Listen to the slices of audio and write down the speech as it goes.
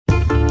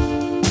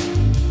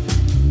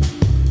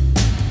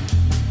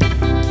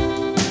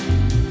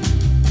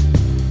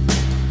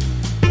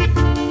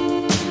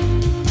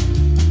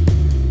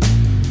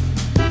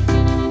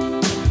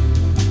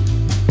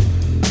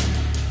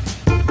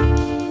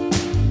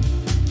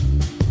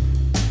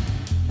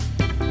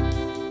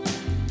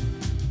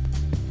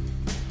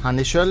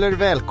Hanni Kjöller,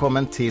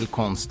 välkommen till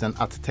Konsten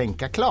att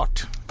tänka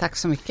klart. Tack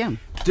så mycket.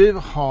 Du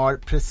har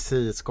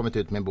precis kommit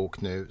ut med en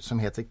bok nu som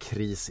heter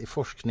Kris i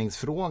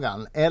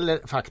forskningsfrågan.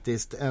 Eller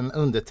faktiskt en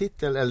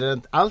undertitel eller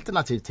en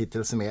alternativ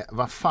titel som är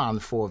Vad fan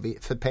får vi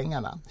för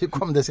pengarna? Hur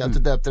kom det sig att du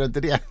döpte den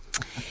till det?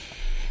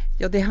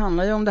 Ja, det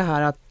handlar ju om det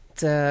här att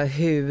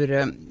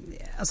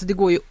alltså det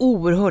går ju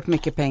oerhört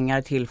mycket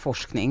pengar till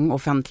forskning,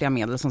 offentliga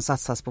medel som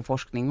satsas på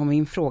forskning. Och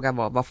min fråga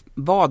var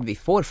vad vi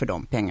får för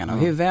de pengarna och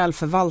hur väl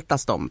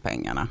förvaltas de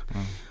pengarna.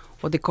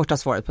 Och det korta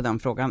svaret på den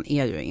frågan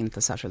är ju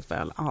inte särskilt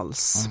väl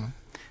alls.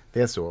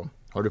 Det är så.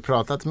 Har du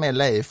pratat med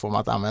Leif om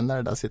att använda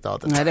det där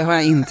citatet? Nej, det har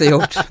jag inte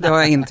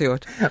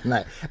gjort.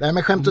 Nej,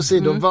 men skämt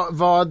åsido,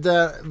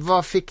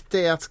 vad fick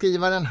dig att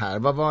skriva den här?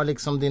 Vad var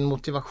liksom din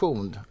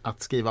motivation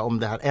att skriva om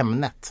det här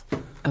ämnet?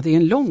 Ja, det är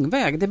en lång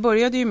väg. Det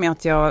började ju med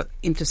att jag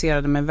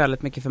intresserade mig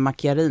väldigt mycket för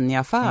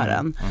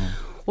Macchiarini-affären.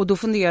 Och då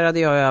funderade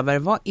jag över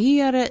vad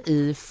är det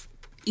i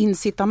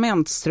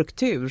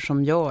incitamentstruktur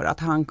som gör att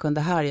han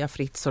kunde härja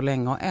fritt så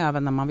länge och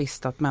även när man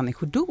visste att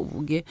människor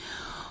dog.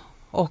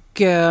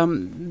 Och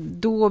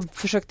då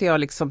försökte jag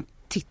liksom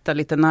titta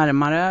lite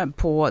närmare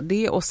på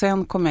det och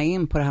sen kom jag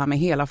in på det här med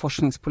hela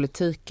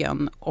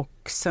forskningspolitiken och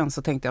sen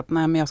så tänkte jag att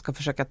nej, men jag ska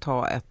försöka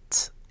ta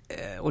ett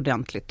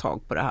ordentligt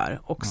tag på det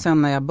här. Och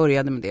sen när jag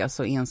började med det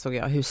så insåg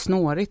jag hur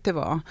snårigt det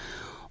var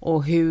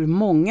och hur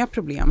många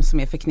problem som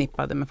är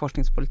förknippade med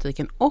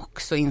forskningspolitiken.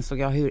 Och så insåg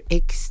jag hur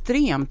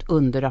extremt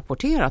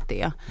underrapporterat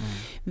det är.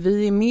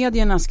 Vi i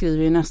medierna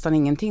skriver ju nästan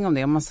ingenting om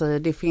det. Man säger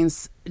att det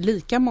finns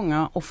lika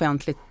många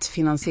offentligt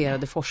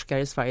finansierade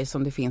forskare i Sverige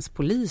som det finns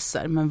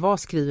poliser. Men vad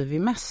skriver vi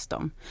mest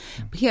om?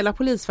 Hela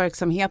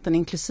polisverksamheten,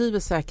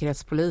 inklusive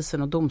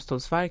Säkerhetspolisen och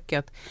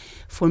Domstolsverket,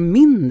 får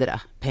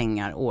mindre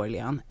pengar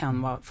årligen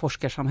än vad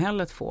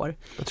forskarsamhället får.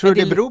 Vad tror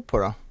du det beror på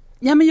då?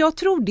 Ja, men jag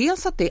tror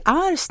dels att det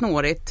är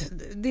snårigt.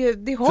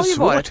 Det har ju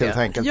varit det. Helt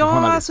enkelt, ja,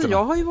 alltså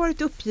jag har ju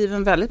varit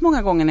uppgiven väldigt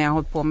många gånger när jag har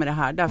hållit på med det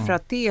här. Därför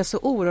att det är så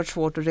oerhört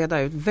svårt att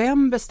reda ut.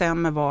 Vem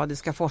bestämmer vad det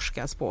ska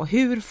forskas på?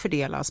 Hur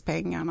fördelas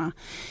pengarna?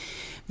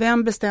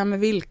 Vem bestämmer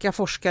vilka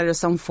forskare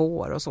som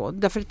får och så?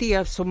 Därför att det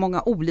är så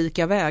många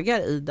olika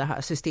vägar i det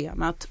här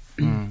systemet.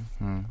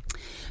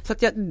 Så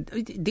att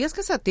det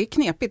ska säga att det är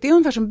knepigt. Det är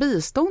ungefär som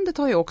biståndet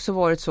har ju också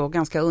varit så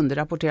ganska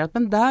underrapporterat.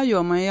 Men där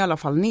gör man i alla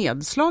fall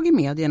nedslag i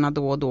medierna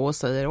då och då och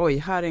säger oj,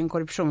 här är en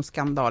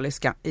korruptionsskandal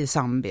i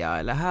Zambia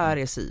eller här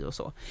är si och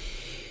så.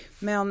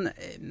 Men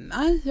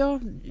nej,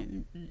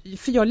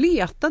 för jag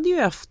letade ju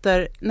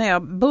efter, när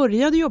jag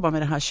började jobba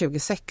med det här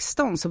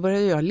 2016 så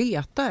började jag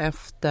leta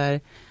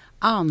efter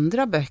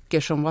andra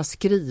böcker som var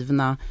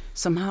skrivna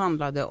som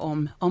handlade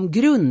om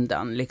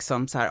grunden,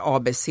 liksom så här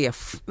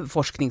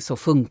ABC-forskning, så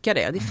funkar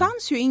det. Det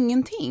fanns ju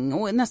ingenting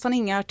och nästan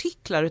inga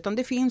artiklar, utan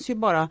det finns ju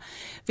bara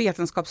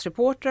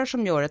vetenskapsreportrar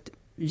som gör ett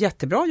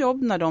jättebra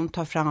jobb när de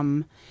tar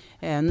fram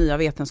nya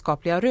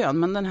vetenskapliga rön.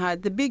 Men den här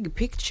the big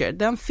picture,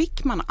 den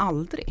fick man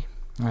aldrig.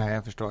 Nej,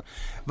 jag förstår.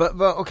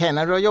 Okej,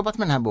 när du har jobbat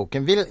med den här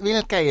boken,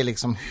 vilka är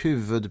liksom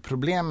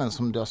huvudproblemen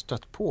som du har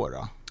stött på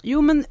då?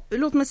 Jo, men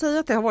låt mig säga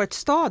att det har varit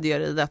stadier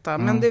i detta.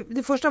 Men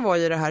det första var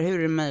ju det här, hur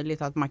är det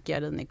möjligt att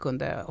Macchiarini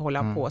kunde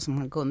hålla på som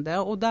han kunde.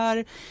 Och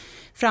där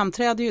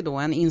framträder ju då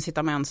en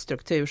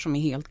incitamentstruktur som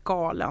är helt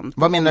galen.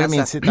 Vad menar du med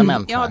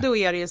incitament? Ja, då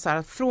är det ju så här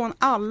att från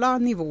alla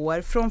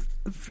nivåer, från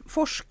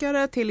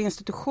forskare till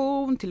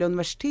institution, till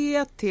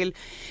universitet, till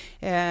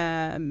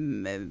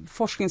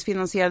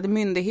forskningsfinansierade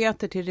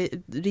myndigheter, till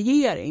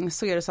regering,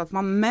 så är det så att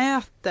man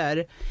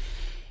mäter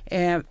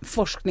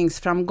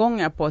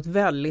forskningsframgångar på ett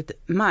väldigt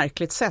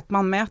märkligt sätt.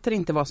 Man mäter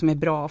inte vad som är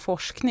bra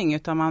forskning,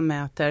 utan man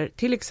mäter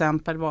till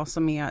exempel vad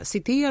som är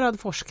citerad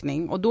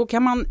forskning. Och då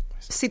kan man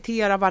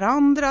citera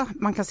varandra,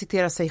 man kan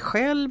citera sig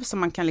själv, så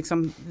man kan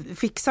liksom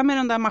fixa med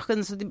den där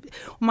maskinen. Så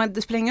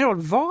det spelar ingen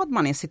roll vad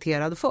man är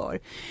citerad för.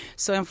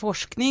 Så en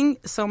forskning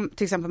som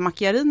till exempel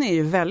Macchiarini är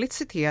ju väldigt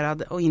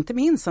citerad, och inte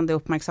minst sen det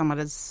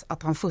uppmärksammades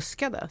att han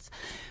fuskades.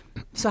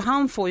 Så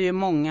han får ju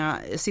många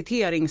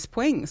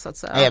citeringspoäng så att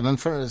säga. Även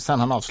sen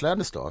han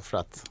avslöjades då, för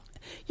att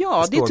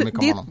ja,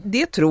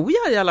 det tror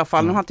jag i alla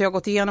fall. Nu har inte jag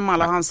gått igenom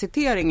alla hans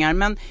citeringar,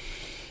 men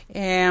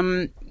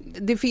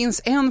det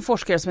finns en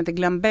forskare som heter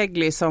Glenn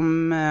Begley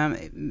som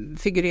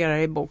figurerar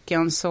i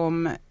boken,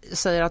 som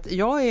säger att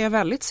jag är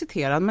väldigt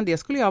citerad, men det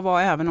skulle jag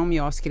vara även om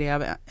jag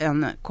skrev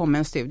kom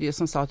en studie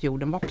som sa att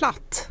jorden var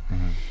platt.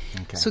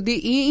 Okay. Så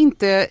det är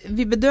inte,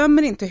 vi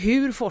bedömer inte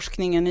hur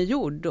forskningen är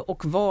gjord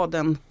och vad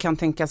den kan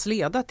tänkas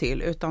leda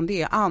till, utan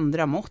det är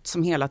andra mått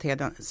som hela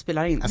tiden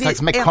spelar in. En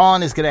slags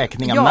mekanisk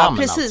räkning av namn. Ja,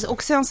 precis. Alltså.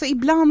 Och sen så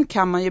ibland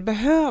kan man ju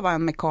behöva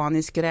en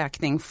mekanisk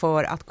räkning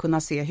för att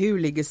kunna se hur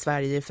ligger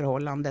Sverige i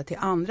förhållande till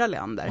andra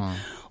länder.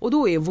 Och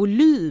då är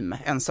volym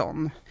en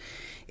sån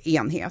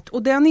enhet.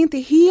 Och den är inte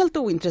helt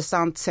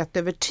ointressant sett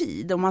över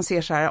tid. Om man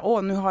ser så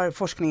här, nu har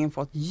forskningen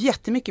fått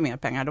jättemycket mer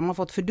pengar. De har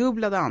fått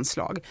fördubblade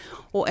anslag.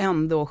 Och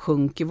ändå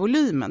sjunker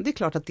volymen. Det är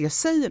klart att det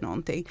säger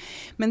någonting.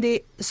 Men det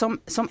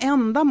som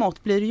enda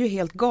mått blir det ju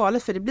helt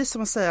galet. För det blir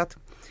som att säga att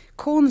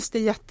konst är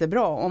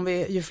jättebra om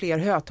ju fler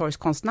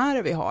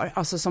hötorgskonstnärer vi har.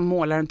 Alltså som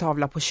målar en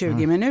tavla på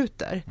 20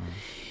 minuter.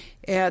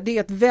 Det är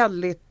ett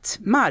väldigt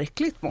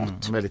märkligt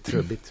mått. Väldigt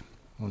trubbigt,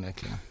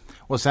 onekligen.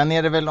 Och sen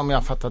är det väl, om jag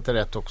har fattat det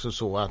rätt, också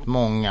så att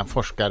många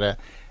forskare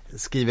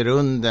skriver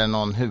under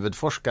någon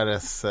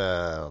huvudforskares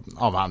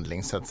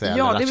avhandling så att säga,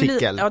 eller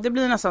artikel. Det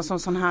blir nästan som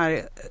sån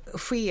här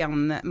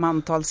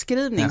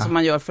skenmantalsskrivning som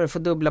man gör för att få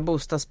dubbla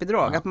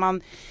bostadsbidrag. Att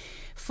man,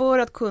 för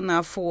att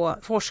kunna få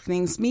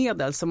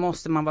forskningsmedel så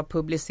måste man vara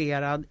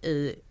publicerad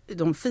i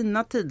de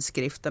fina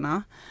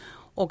tidskrifterna.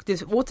 Och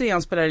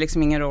återigen spelar det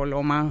liksom ingen roll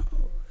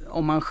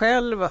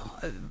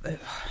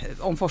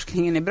om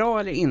forskningen är bra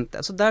eller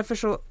inte. Så därför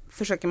så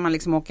försöker man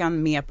liksom åka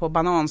med på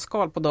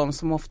bananskal på de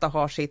som ofta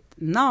har sitt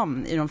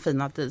namn i de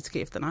fina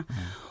tidskrifterna.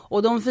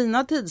 Och de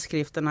fina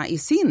tidskrifterna i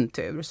sin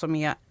tur, som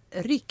är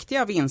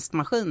riktiga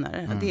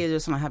vinstmaskiner, det är ju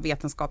såna här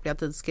vetenskapliga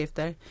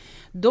tidskrifter,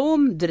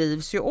 de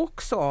drivs ju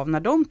också av, när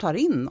de tar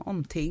in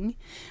någonting,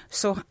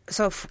 så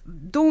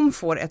de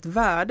får ett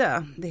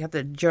värde, det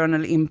heter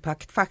Journal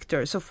Impact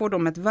Factor, så får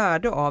de ett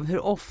värde av hur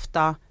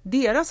ofta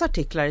deras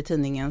artiklar i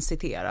tidningen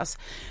citeras.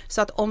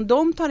 Så att om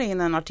de tar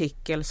in en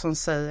artikel som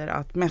säger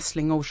att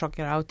mässling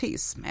orsakar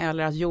autism,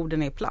 eller att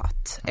jorden är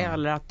platt,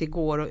 eller att det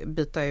går att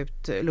byta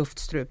ut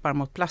luftstrupar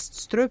mot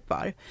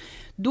plaststrupar,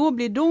 då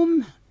blir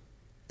de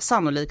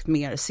sannolikt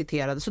mer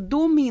citerade. Så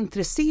de är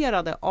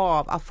intresserade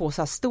av att få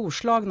så här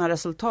storslagna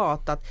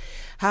resultat, att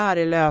här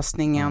är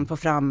lösningen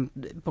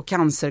på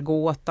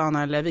cancergåtan,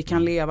 eller vi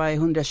kan leva i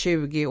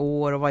 120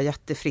 år och vara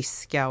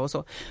jättefriska och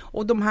så.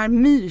 Och de här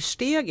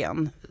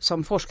myrstegen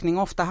som forskning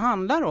ofta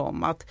handlar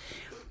om, att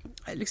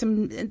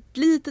liksom ett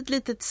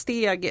litet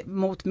steg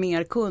mot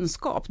mer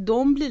kunskap,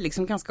 de blir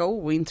liksom ganska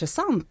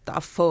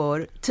ointressanta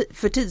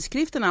för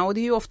tidskrifterna, och det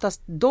är ju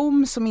oftast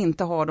de som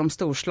inte har de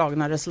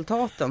storslagna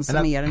resultaten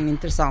som är den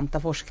intressanta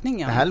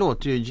forskningen. Det här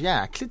låter ju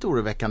jäkligt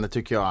oroväckande,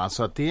 tycker jag,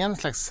 alltså att det är en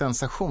slags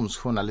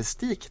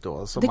sensationsjournalistik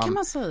då, som, det kan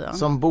man säga,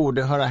 som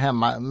borde höra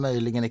hemma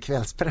möjligen i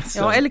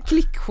kvällspressen. Ja, eller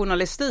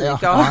klickjournalistik,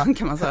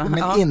 kan man säga.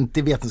 Men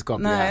inte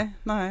vetenskapliga.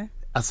 Nej.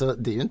 Alltså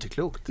det är ju inte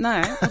klokt.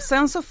 Nej, och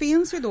sen så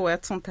finns ju då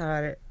ett sånt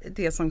här,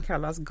 det som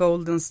kallas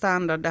golden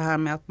standard, det här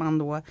med att man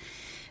då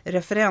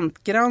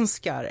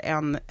referentgranskar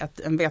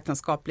en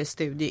vetenskaplig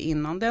studie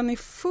innan. Den är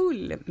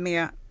full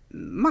med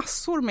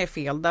massor med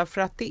fel,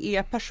 därför att det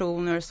är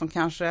personer som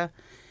kanske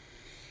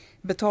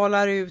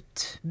betalar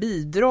ut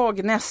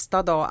bidrag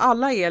nästa dag.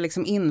 Alla är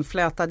liksom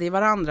inflätade i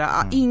varandra.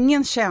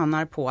 Ingen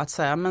tjänar på att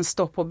säga, men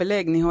stopp och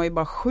belägg, ni har ju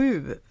bara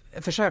 7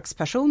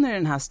 försökspersoner i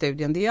den här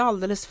studien, det är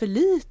alldeles för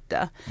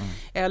lite.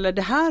 Eller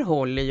det här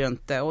håller ju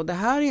inte, och det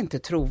här är inte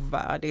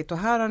trovärdigt, och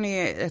här har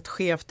ni ett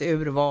skevt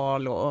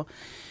urval, och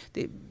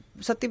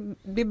så att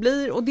det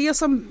blir, och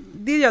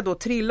det jag då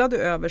trillade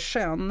över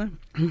sen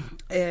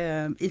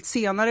i ett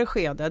senare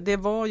skede, det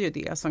var ju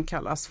det som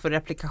kallas för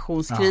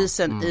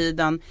replikationskrisen i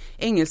den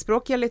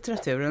engelskspråkiga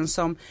litteraturen,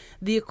 som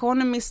The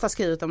Economist har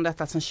skrivit om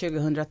detta sedan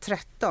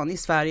 2013. I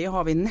Sverige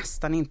har vi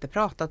nästan inte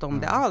pratat om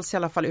det alls, i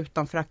alla fall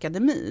utanför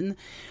akademin,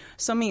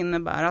 som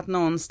innebär att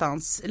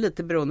någonstans,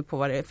 lite beroende på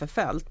vad det är för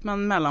fält,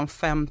 men mellan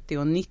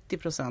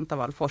 50-90%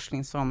 av all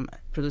forskning som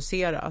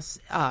produceras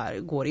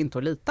går inte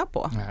att lita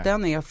på. Nej.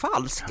 Den är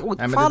falsk. Och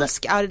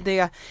falsk är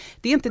det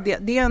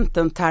är inte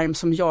en term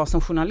som jag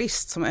som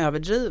journalist som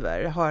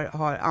överdriver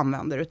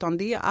använder, utan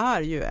det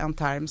är ju en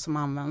term som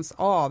används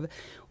av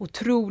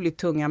otroligt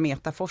tunga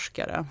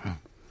metaforskare.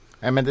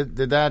 Nej, men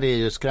det där är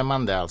ju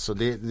skrämmande alltså.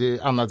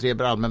 Anna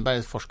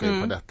Dreber-Almenberg forskar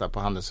ju på detta på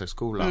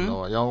Handelshögskolan,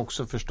 och jag har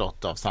också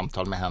förstått av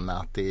samtal med henne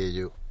att det är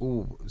ju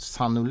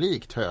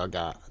osannolikt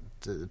höga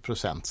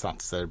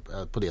procentsatser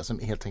på det som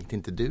helt enkelt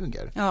inte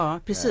duger. Ja,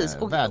 precis.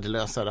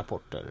 Värdelösa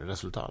rapporter,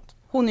 resultat.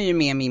 Hon är ju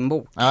med i min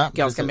bok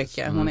ganska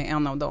mycket. Hon är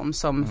en av dem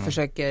som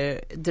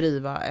försöker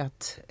driva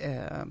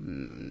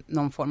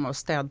någon form av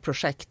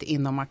städprojekt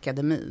inom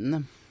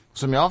akademin.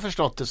 Som jag har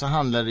förstått det så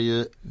handlar det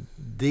ju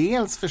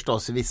dels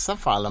förstås i vissa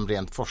fall om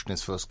rent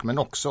forskningsfusk, men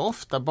också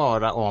ofta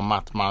bara om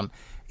att man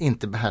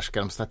inte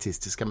behärskar de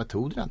statistiska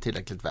metoderna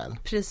tillräckligt väl.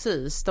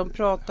 Precis, de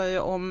pratar ju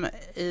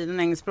i den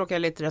engelskspråkiga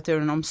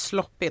litteraturen om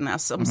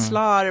sloppiness, om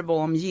slarv och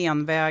om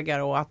genvägar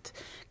och att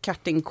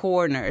cutting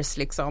corners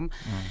liksom.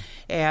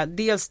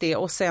 Dels det,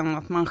 och sen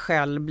att man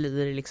själv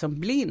blir liksom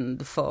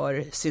blind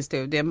för sin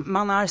studie.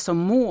 Man är så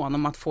mån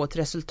om att få ett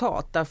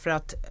resultat, därför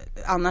att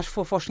annars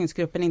får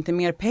forskningsgruppen inte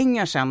mer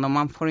pengar sen, och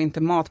man får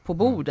inte mat på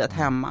bordet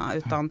hemma,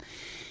 utan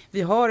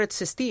vi har ett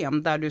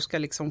system där du ska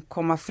liksom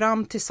komma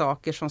fram till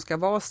saker som ska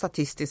vara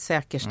statistiskt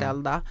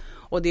säkerställda,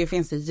 och det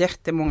finns det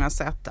jättemånga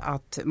sätt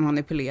att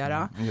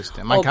manipulera. Just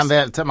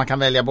det. Man kan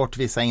välja bort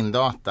vissa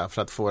indata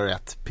för att få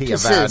rätt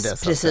p-värde.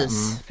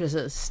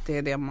 Precis. Det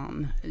är det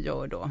man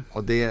gör då.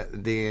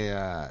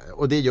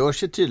 Och det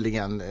görs ju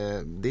tydligen,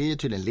 det är ju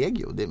tydligen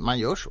legio, man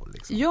gör så.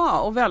 Liksom. Ja,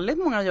 och väldigt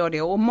många gör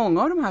det, och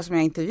många av de här som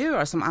jag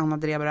intervjuar, som Anna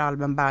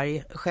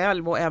Dreber-Almenberg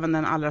själv, och även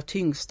den allra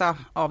tyngsta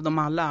av dem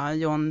alla,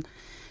 John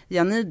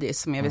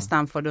Ioannidis, som är vid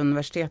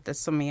Stanford-universitetet,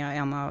 som är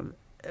en av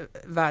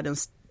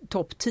världens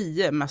topp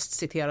 10 mest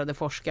citerade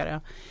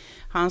forskare.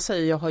 Han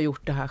säger, jag har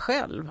gjort det här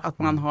själv. Att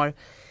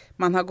man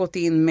man har gått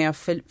in med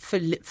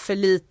för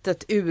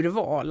litet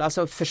urval,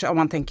 alltså om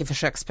man tänker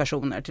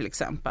försökspersoner till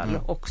exempel.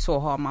 Och så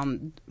har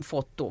man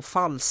fått då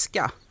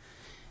falska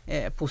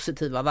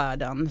positiva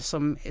värden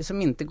som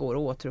inte går att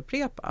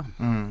återupprepa.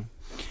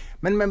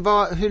 Men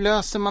hur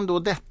löser man då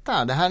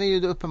detta? Det här är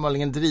ju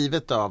uppenbarligen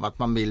drivet av att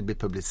man vill bli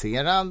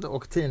publicerad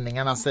och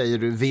tidningarna säger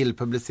du vill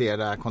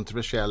publicera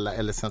kontroversiella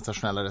eller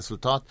sensationella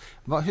resultat.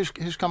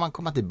 Hur ska man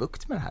komma till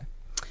bukt med det här?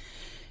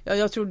 Ja,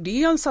 jag tror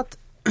dels att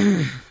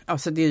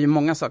alltså det är ju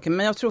många saker,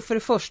 men jag tror för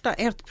det första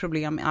ett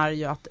problem är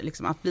ju att,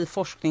 liksom, att bli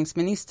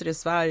forskningsminister i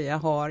Sverige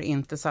har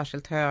inte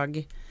särskilt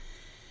hög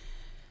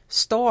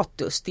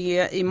status.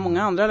 I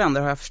många andra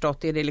länder har jag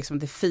förstått det är liksom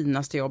det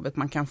finaste jobbet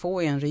man kan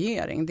få i en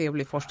regering, det är att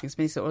bli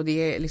forskningsminister, och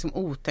det är liksom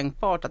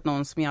otänkbart att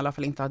någon som i alla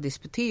fall inte har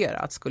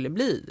disputerat skulle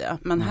bli det.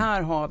 Men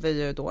här har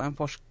vi ju då en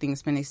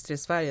forskningsminister i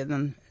Sverige,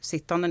 den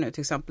sittande nu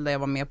till exempel, där jag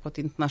var med på ett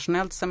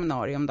internationellt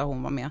seminarium där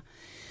hon var med.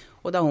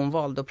 Och där hon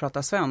valde att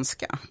prata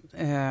svenska.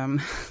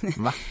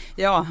 Va?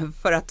 Ja,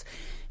 för att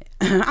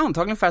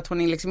antagligen för att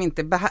hon liksom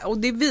inte och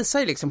det visar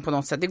ju liksom på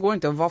något sätt, det går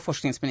inte att vara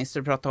forskningsminister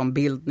och prata om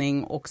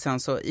bildning och sen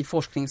så i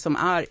forskning som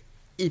är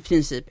i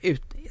princip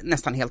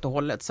nästan helt och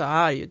hållet så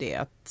är ju det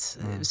att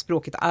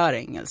språket är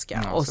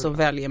engelska. Ja, och så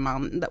väljer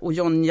man, och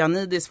John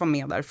Janidis var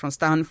med där från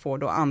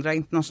Stanford och andra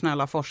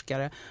internationella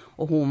forskare,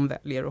 och hon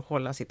väljer att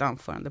hålla sitt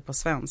anförande på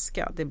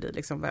svenska. Det blir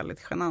liksom väldigt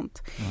genant.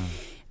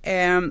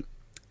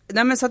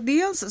 Nej, men så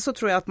dels så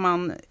tror jag att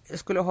man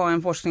skulle ha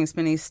en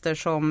forskningsminister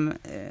som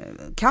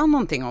kan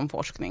någonting om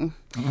forskning.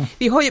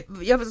 Vi har ju,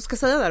 jag ska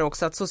säga där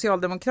också att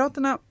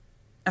Socialdemokraterna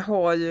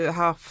har ju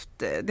haft,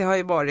 det har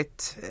ju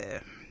varit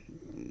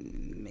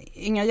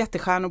inga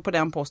jättestjärnor på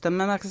den posten,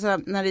 men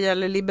när det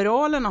gäller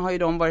Liberalerna har ju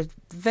de varit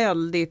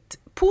väldigt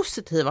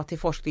positiva till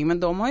forskning, men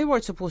de har ju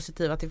varit så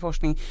positiva till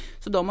forskning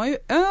så de har ju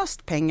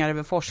öst pengar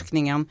över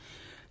forskningen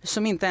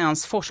som inte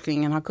ens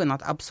forskningen har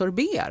kunnat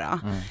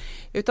absorbera.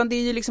 Utan det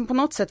är ju liksom på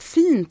något sätt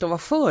fint att vara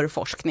för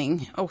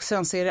forskning. Och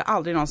sen så är det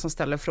aldrig någon som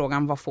ställer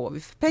frågan, vad får vi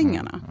för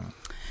pengarna?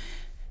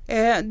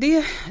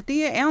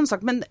 Det är en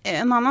sak. Men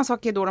en annan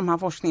sak är då de här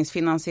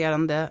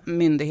forskningsfinansierande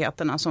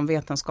myndigheterna som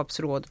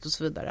Vetenskapsrådet och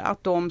så vidare.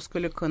 Att de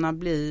skulle kunna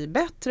bli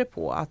bättre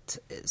på att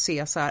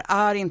se så här,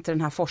 är inte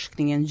den här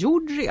forskningen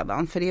gjord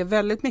redan? För det är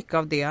väldigt mycket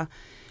av det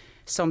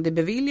som det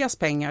beviljas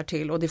pengar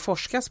till och det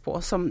forskas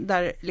på. Som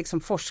där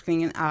liksom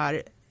forskningen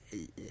är...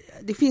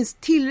 Det finns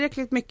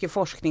tillräckligt mycket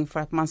forskning för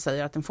att man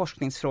säger att en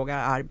forskningsfråga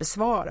är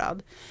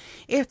besvarad.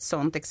 Ett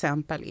sådant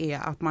exempel är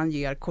att man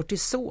ger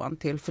kortison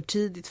till för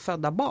tidigt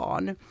födda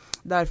barn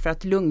därför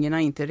att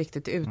lungorna inte är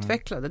riktigt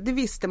utvecklade. Det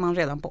visste man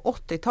redan på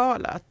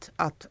 80-talet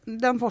att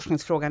den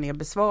forskningsfrågan är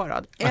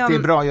besvarad. Att det är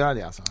bra att göra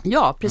det alltså?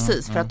 Ja,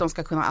 precis, för att de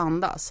ska kunna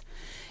andas.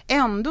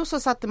 Ändå så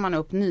satte man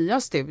upp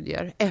nya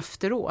studier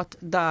efteråt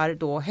där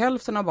då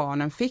hälften av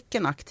barnen fick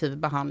en aktiv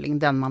behandling,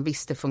 den man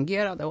visste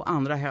fungerade, och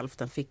andra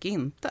hälften fick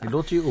inte. Det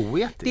låter ju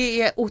oetiskt.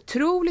 Det är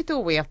otroligt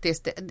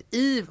oetiskt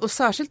och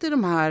särskilt i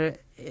de här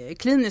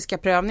kliniska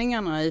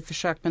prövningarna i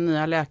försök med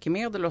nya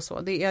läkemedel och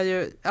så. Det är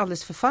ju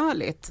alldeles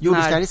förfärligt.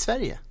 Gjordes det här i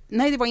Sverige?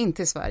 Nej, det var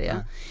inte i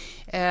Sverige.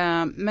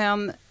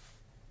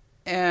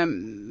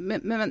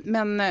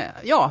 Men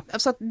ja,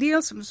 alltså att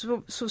dels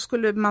så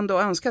skulle man då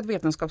önska att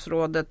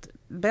Vetenskapsrådet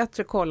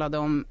bättre kollade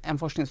om en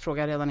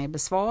forskningsfråga redan är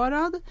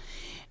besvarad,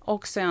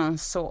 och sen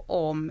så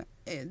om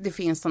det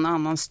finns någon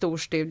annan stor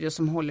studie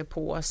som håller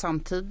på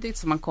samtidigt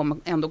så man kommer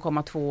ändå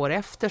komma 2 år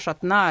efter, så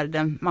att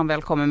när man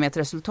väl kommer med ett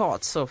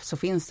resultat så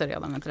finns det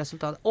redan ett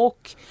resultat,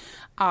 och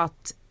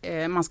att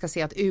man ska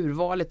se att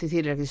urvalet är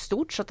tillräckligt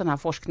stort så att den här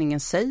forskningen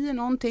säger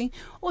någonting,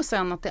 och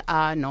sen att det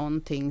är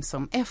någonting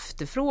som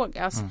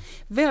efterfrågas.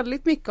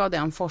 Väldigt mycket av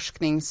den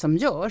forskning som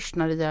görs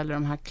när det gäller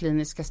de här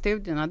kliniska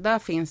studierna, där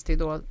finns det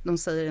då, de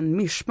säger en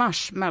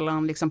mischmasch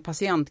mellan liksom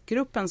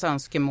patientgruppens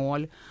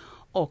önskemål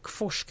och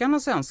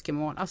forskarnas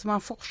önskemål. Alltså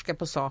man forskar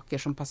på saker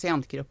som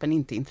patientgruppen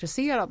inte är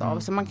intresserad av.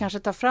 Så man kanske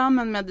tar fram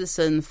en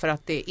medicin för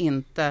att det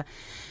inte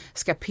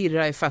ska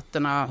pirra i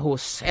fötterna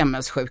hos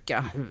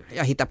MS-sjuka.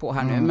 Jag hittar på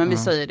här nu, men vi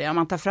säger det.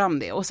 Man tar fram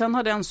det. Och sen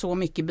har den så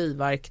mycket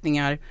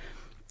biverkningar.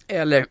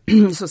 Eller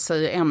så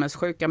säger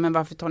MS-sjuka, men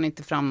varför tar ni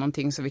inte fram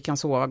någonting så vi kan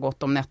sova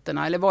gott om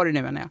nätterna? Eller vad det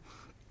nu än är.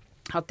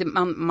 Att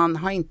man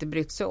har inte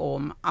brytt sig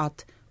om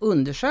att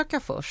undersöka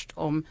först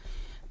om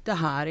det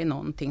här är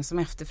någonting som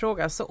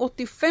efterfrågas. Så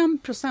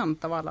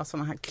 85% av alla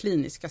sådana här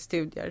kliniska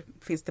studier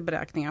finns det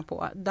beräkningar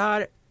på.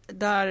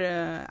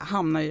 Där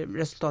hamnar ju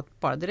resultat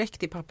bara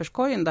direkt i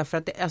papperskorgen, därför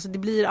att det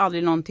blir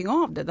aldrig någonting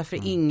av det. Därför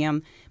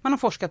man har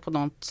forskat på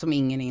något som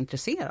ingen är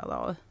intresserad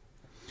av.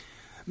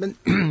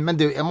 Men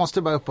du, jag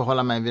måste bara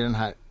uppehålla mig vid den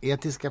här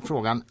etiska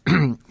frågan.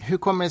 Hur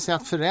kommer det sig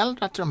att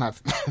föräldrar till de här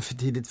för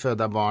tidigt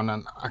födda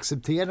barnen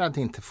accepterar att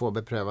inte få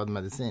beprövad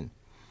medicin?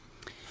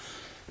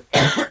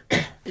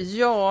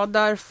 Ja,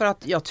 därför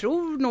att jag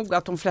tror nog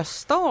att de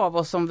flesta av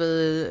oss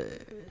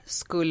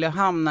skulle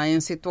hamna i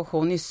en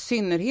situation, i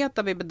synnerhet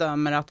där vi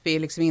bedömer att vi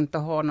liksom inte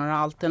har några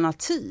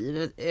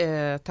alternativ,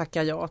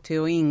 tackar jag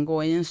till att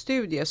ingå i en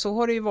studie. Så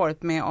har det ju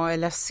varit med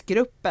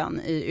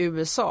ALS-gruppen i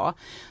USA.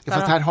 Ja,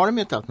 fast här har de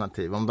ju ett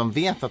alternativ, om de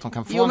vet att de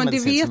kan få en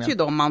medicin. Jo, men det vet ju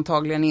de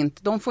antagligen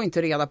inte. De får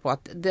inte reda på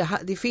att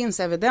det finns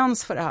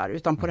evidens för det här,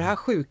 utan på det här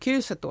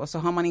sjukhuset då så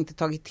har man inte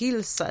tagit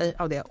till sig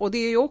av det. Och det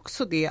är ju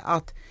också det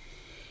att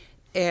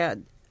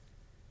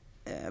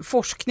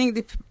forskning,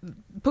 det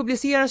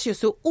publiceras ju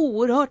så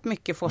oerhört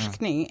mycket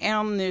forskning.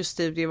 En ny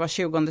studie var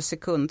 20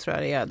 sekund tror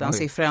jag det är, den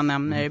siffran jag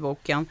nämner i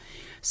boken.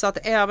 Så att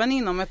även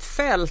inom ett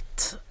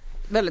fält,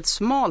 väldigt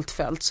smalt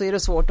fält, så är det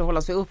svårt att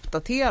hålla sig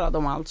uppdaterad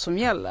om allt som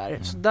gäller.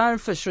 Så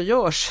därför så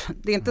görs,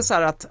 det är inte så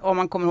här att om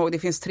man kommer ihåg, det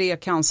finns 3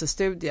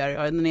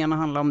 cancerstudier, den ena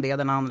handlar om det,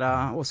 den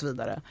andra och så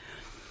vidare.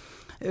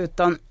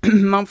 Utan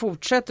man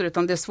fortsätter,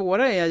 utan det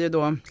svåra är ju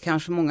då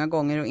kanske många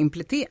gånger att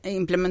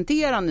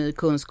implementera ny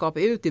kunskap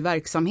ut i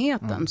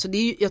verksamheten. Så det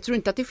är ju, jag tror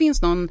inte att det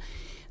finns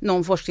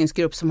någon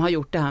forskningsgrupp som har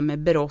gjort det här med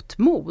berått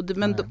mod.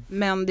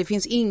 Men det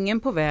finns ingen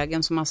på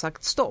vägen som har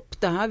sagt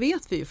stopp. Det här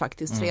vet vi ju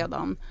faktiskt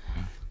redan.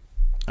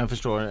 Jag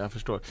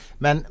förstår.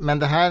 Men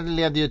det här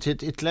leder ju till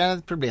ett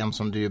ytterligare problem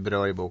som du ju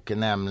berör i boken,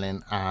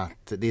 nämligen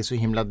att det är så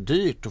himla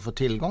dyrt att få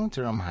tillgång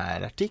till de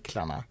här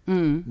artiklarna.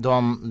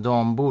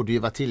 De borde ju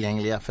vara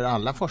tillgängliga för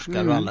alla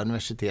forskare och alla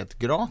universitet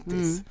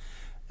gratis.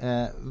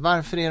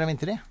 Varför är de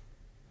inte det?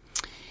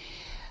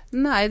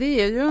 Nej, det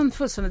är ju en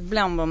fullständigt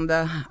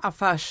bländande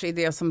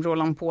affärsidé som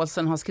Roland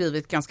Paulsen har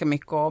skrivit ganska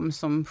mycket om,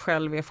 som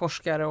själv är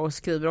forskare och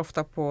skriver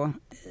ofta på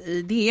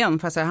DN.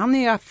 Han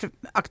är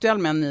aktuell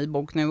med en ny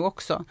bok nu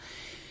också.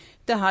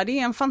 Det här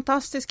är en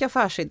fantastisk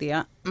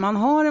affärsidé. Man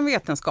har en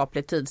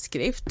vetenskaplig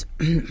tidskrift.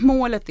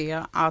 Målet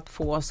är att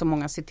få så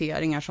många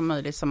citeringar som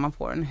möjligt så man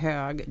får en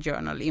hög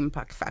journal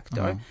impact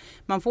factor.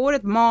 Man får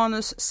ett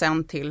manus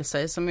sänt till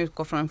sig som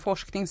utgår från en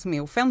forskning som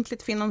är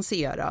offentligt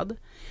finansierad.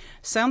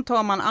 Sen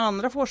tar man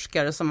andra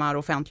forskare som är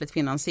offentligt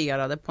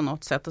finansierade på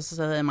något sätt och så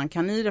säger man,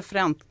 kan ni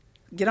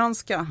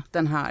referentgranska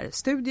den här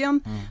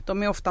studien?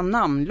 De är ofta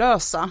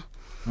namnlösa.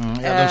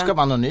 De ska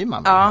vara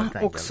anonyma.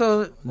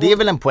 Det är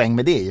väl en poäng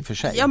med det i och för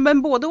sig? Ja,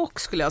 men både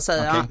och skulle jag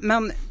säga.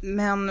 Okay.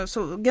 Men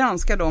så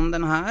granskar de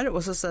den här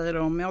och så säger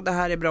de, ja det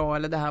här är bra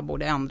eller det här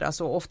borde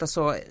ändras. Och ofta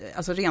så,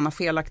 alltså rena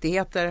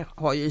felaktigheter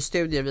har ju i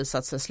studier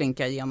visat sig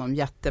slinka igenom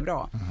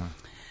jättebra.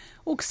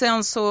 Och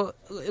sen så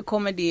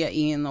kommer det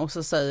in och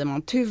så säger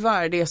man,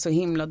 tyvärr det är så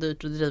himla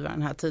dyrt att driva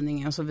den här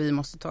tidningen så vi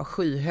måste ta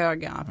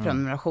skyhöga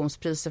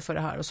prenumerationspriser för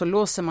det här. Och så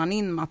låser man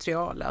in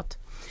materialet.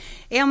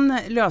 En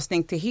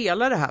lösning till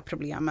hela det här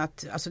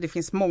problemet, alltså det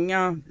finns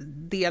många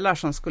delar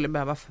som skulle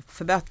behöva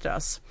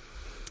förbättras.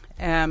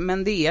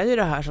 Men det är ju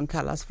det här som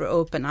kallas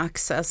för open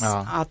access.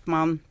 Att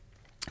man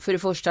för det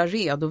första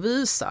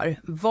redovisar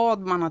vad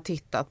man har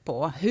tittat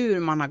på, hur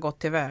man har gått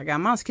tillväga.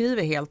 Man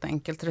skriver helt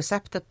enkelt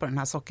receptet på den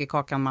här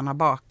sockerkakan man har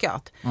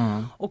bakat.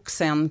 Och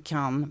sen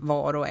kan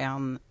var och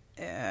en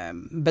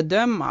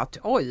bedöma att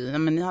oj,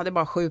 men ni hade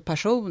bara 7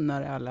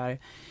 personer eller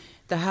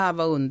det här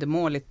var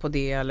undermåligt på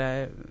det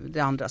eller det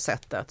andra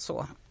sättet.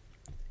 Så.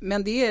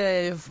 Men det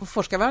är,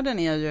 forskarvärlden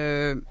är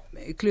ju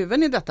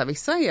kluven i detta.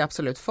 Vissa är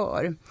absolut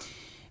för.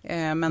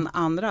 Men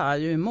andra är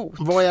ju emot.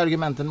 Vad är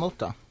argumenten mot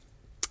då?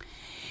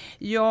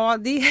 Ja,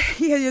 det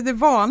är ju det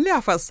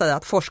vanliga för att säga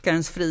att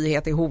forskarens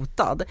frihet är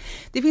hotad.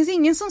 Det finns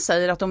ingen som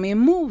säger att de är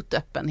emot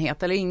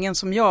öppenhet eller ingen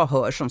som jag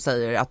hör som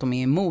säger att de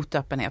är emot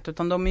öppenhet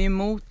utan de är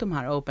emot de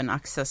här open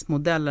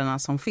access-modellerna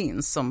som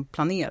finns, som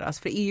planeras.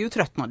 För EU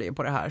tröttnade ju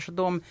på det här så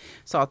de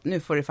sa att nu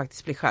får det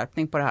faktiskt bli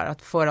skärpning på det här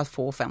att för att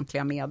få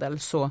offentliga medel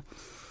så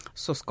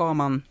ska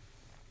man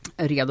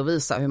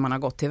redovisa hur man har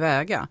gått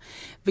tillväga.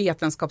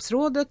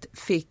 Vetenskapsrådet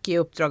fick i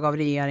uppdrag av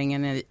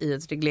regeringen i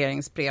ett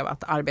regleringsbrev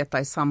att arbeta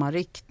i samma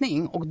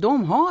riktning och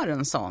de har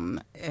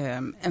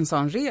en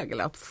sån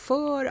regel att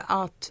för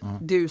att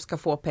du ska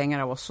få pengar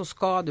av oss så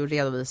ska du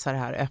redovisa det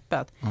här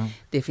öppet.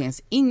 Det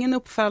finns ingen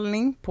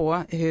uppföljning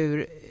på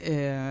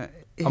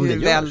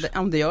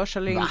om det görs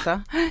eller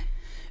inte.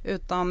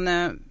 Utan,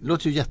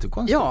 låter ju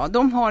jättekonstigt. Ja,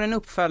 de har en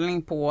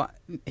uppföljning på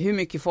hur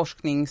mycket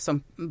forskning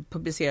som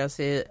publiceras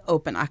i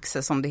open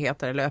access som det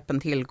heter, eller öppen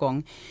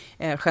tillgång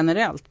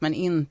generellt, men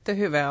inte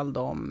hur väl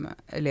de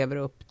lever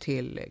upp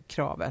till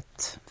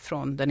kravet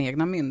från den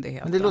egna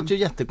myndigheten. Men det låter ju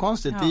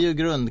jättekonstigt. Ja. Det är ju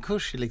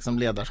grundkurs i liksom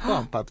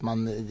ledarskap att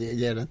man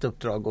ger ett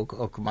uppdrag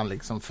och man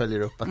liksom följer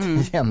upp att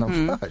det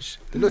genomförs.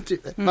 Det låter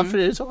varför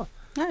är det så?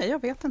 Nej,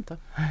 jag vet inte.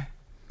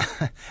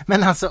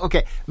 Men alltså,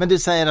 okej. Men du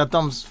säger att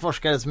de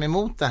forskare som är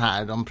emot det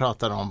här, de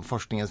pratar om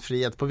forskningens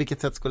frihet. På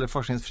vilket sätt skulle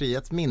forskningens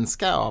frihet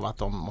minska av att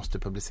de måste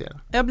publicera?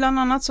 Ja, bland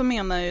annat så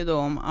menar ju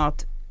de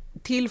att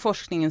till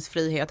forskningens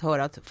frihet hör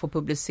att få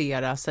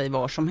publicera sig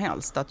var som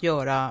helst, att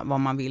göra vad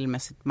man vill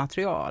med sitt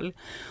material.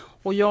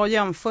 Och jag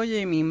jämför ju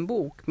i min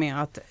bok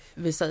med att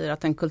vi säger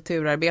att en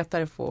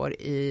kulturarbetare får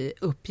i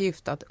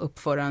uppgift att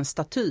uppföra en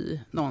staty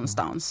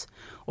någonstans.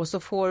 Och så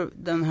får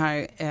den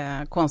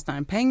här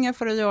konstnären pengar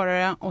för att göra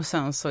det och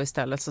sen så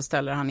istället så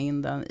ställer han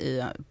in den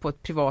på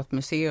ett privat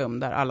museum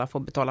där alla får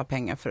betala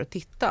pengar för att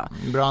titta.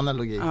 Bra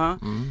analogi. Ja.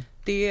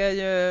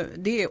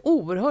 Det är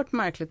oerhört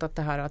märkligt att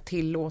det här har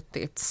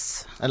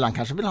tillåtits. Eller han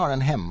kanske vill ha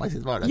den hemma i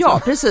sitt vardagsrum.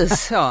 Ja,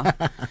 precis. Ja.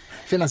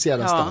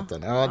 Finansiera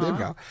staten. Ja, det är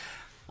bra.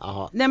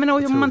 Aha, nej, men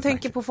om man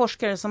tänker på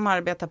forskare som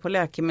arbetar på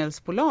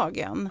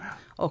läkemedelsbolagen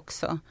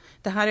också.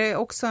 Det här är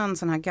också en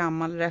sån här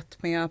gammal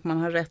rätt med att man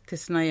har rätt till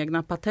sina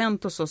egna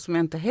patent och så, som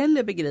jag inte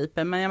heller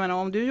begriper. Men jag menar,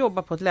 om du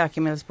jobbar på ett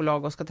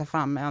läkemedelsbolag och ska ta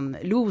fram en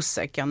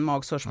Losec, en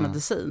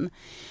magsårsmedicin,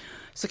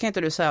 så kan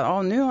inte du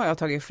säga, nu har jag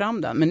tagit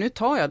fram den, men nu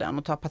tar jag den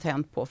och tar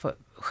patent på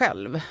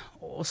själv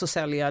och så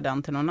säljer jag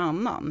den till någon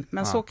annan.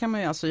 Men så kan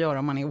man ju alltså göra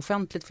om man är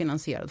offentligt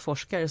finansierad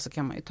forskare, så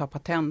kan man ju ta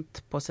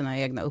patent på sina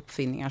egna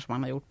uppfinningar som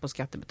man har gjort på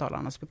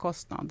skattebetalarnas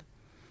bekostnad.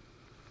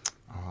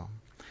 Ja.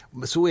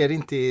 Så är det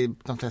inte i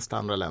de flesta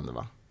andra länder,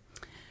 va?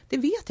 Det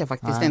vet jag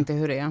faktiskt inte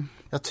hur det är.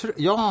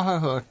 Jag har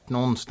hört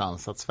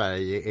någonstans att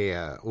Sverige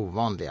är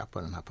ovanliga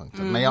på den här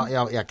punkten. Men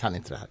jag kan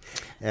inte det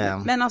här.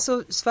 Men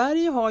alltså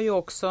Sverige har ju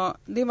också,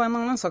 det var en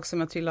annan sak som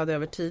jag trillade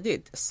över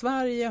tidigt.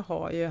 Sverige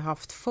har ju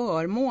haft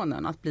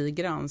förmånen att bli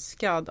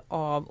granskad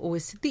av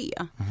OECD.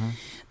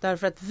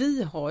 Därför att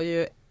vi har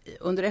ju,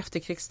 under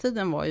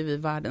efterkrigstiden var ju vi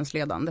världens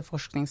ledande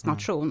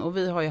forskningsnation och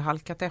vi har ju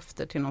halkat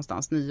efter till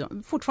någonstans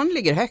fortfarande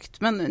ligger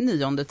högt, men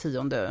 9:e,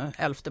 10:e,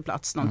 11:e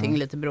plats, någonting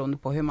lite beroende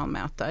på hur man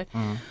mäter.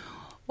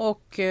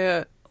 Och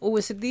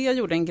OECD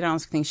gjorde en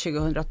granskning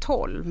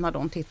 2012 när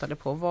de tittade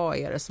på vad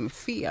är det som är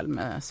fel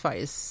med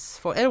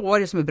Sveriges, eller vad är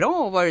det som är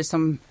bra och vad är det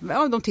som,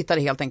 de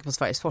tittade helt enkelt på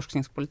Sveriges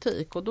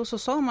forskningspolitik, och då så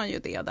sa man ju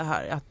det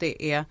här att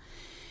det är,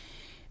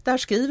 där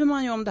skriver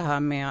man ju om det här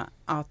med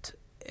att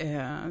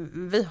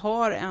vi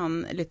har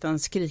en liten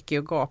skrikig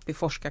och gapig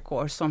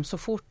forskarkår som så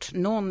fort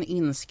någon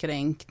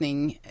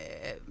inskränkning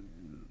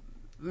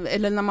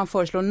eller när man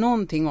föreslår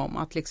någonting om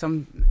att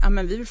liksom,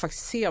 men vi vill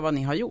faktiskt se vad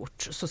ni har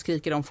gjort, så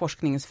skriker de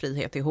forskningens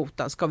frihet är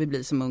hotad, ska vi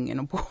bli som Ungern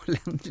och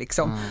Polen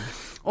liksom.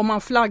 Och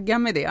man flaggar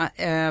med det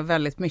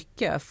väldigt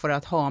mycket för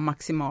att ha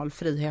maximal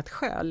frihet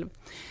själv.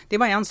 Det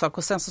var en sak,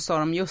 och sen så sa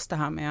de just det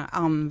här med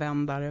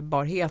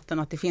användarbarheten,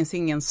 att det finns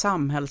ingen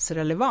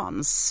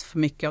samhällsrelevans för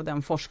mycket av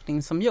den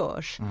forskning som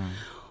görs.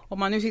 Om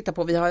man nu tittar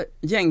på, vi har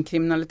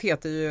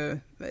gängkriminalitet, är ju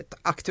ett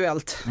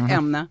aktuellt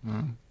ämne.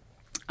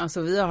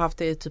 Alltså vi har haft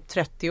det i typ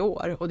 30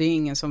 år och det är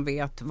ingen som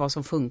vet vad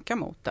som funkar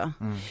mot det.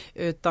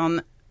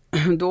 Utan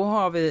då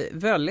har vi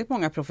väldigt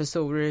många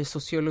professorer i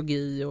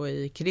sociologi och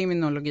i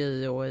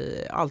kriminologi och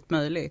i allt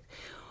möjligt.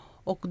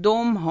 Och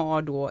de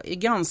har då i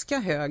ganska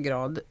hög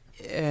grad,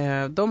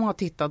 de har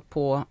tittat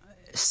på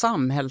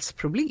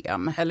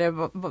samhällsproblem,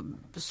 eller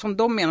som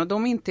de menar,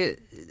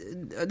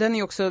 den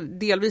är också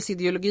delvis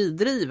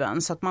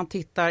ideologidriven, så att man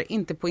tittar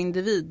inte på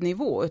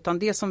individnivå, utan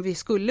det som vi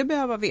skulle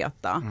behöva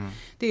veta,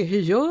 det är hur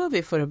gör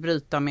vi för att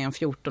bryta med en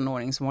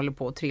 14-åring som håller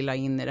på att trilla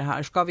in i det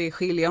här. Ska vi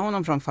skilja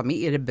honom från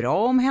familj? Är det bra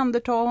om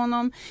omhänderta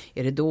honom?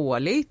 Är det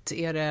dåligt?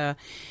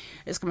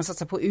 Ska man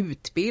satsa på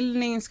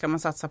utbildning? Ska man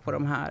satsa på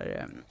de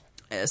här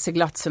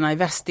seglatserna i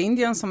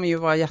Västindien som ju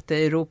var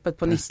jätteropet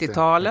på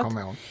 90-talet.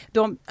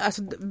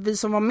 Alltså, vi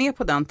som var med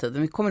på den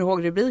tiden, vi kommer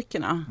ihåg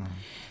rubrikerna.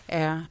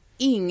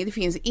 Det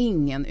finns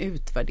ingen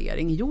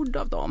utvärdering gjord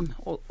av dem.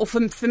 Och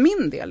för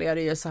min del är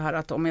det ju så här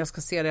att om jag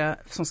ska se det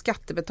som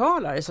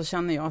skattebetalare, så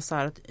känner jag så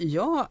här att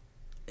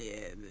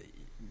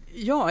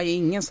jag är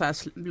ingen så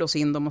här blås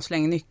in dem och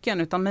släng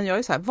nyckeln, utan jag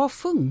är så här, vad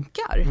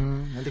funkar?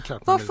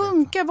 Vad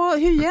funkar?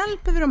 Hur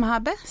hjälper vi de här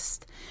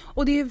bäst?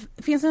 Och det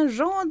finns en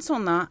rad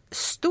sådana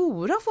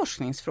stora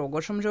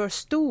forskningsfrågor som rör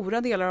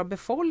stora delar av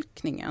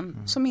befolkningen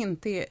som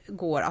inte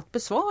går att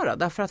besvara,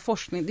 därför att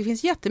det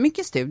finns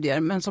jättemycket studier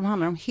men som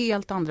handlar om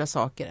helt andra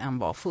saker än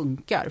vad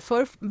funkar.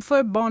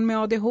 För barn med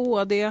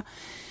ADHD,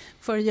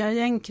 för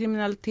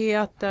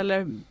gängkriminalitet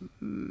eller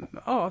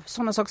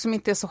sådana saker som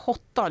inte är så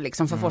hotta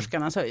liksom för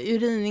forskarna. Så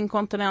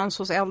urininkontinens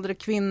hos äldre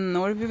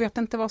kvinnor, vi vet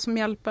inte vad som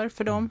hjälper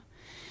för dem.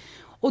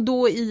 Och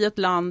då i ett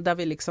land där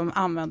vi liksom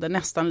använder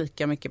nästan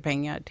lika mycket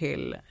pengar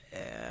till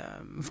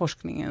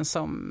forskningen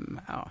som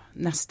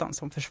nästan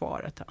som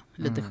försvaret.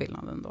 Lite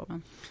skillnad ändå.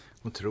 Men.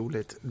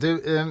 Otroligt.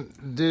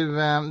 Du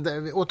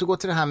återgår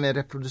till det här med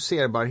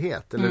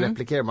reproducerbarhet eller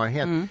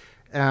replikerbarhet.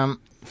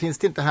 Finns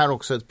det inte här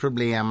också ett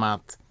problem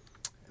att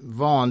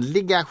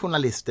vanliga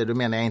journalister, då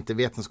menar jag inte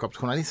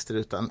vetenskapsjournalister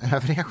utan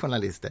övriga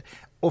journalister,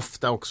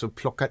 ofta också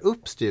plockar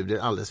upp studier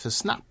alldeles för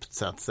snabbt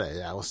så att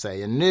säga och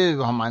säger nu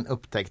har man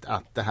upptäckt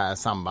att det här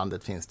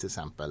sambandet finns till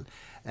exempel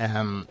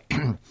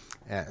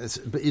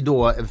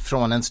då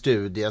från en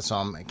studie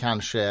som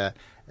kanske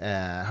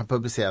har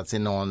publicerats i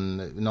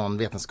någon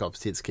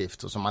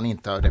vetenskapstidskrift och som man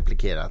inte har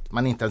replikerat.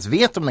 Man inte ens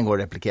vet om den går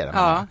att replikera.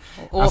 Ja,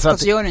 och alltså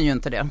oftast gör den ju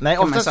inte det. Nej,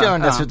 oftast gör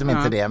den dessutom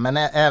inte det. Men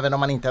även om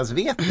man inte ens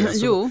vet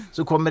det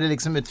så kommer det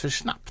liksom ut för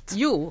snabbt.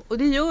 Jo, och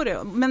det gör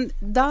det. Men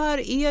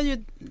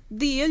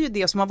det är ju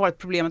det som har varit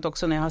problemet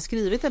också när jag har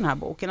skrivit den här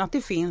boken. Att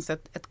det finns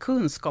ett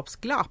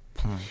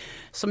kunskapsglapp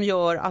som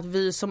gör att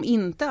vi som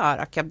inte är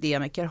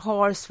akademiker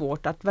har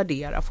svårt att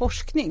värdera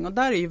forskning. Och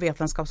där är ju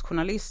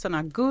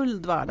vetenskapsjournalisterna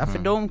guld värda, för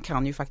de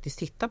kan ju faktiskt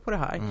titta på det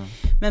här.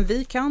 Men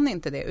vi kan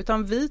inte det,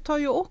 utan vi tar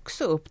ju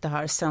också upp det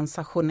här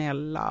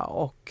sensationella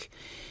och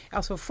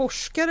Alltså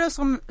forskare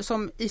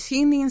som i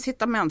sin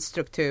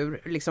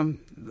incitamentstruktur liksom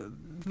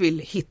vill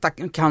hitta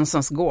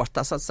cancerns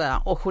gåta så att säga,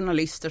 och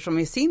journalister som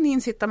i sin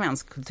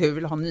incitamentskultur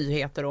vill ha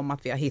nyheter om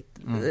att vi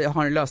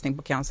har en lösning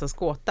på cancerns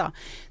gåta.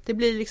 Det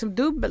blir liksom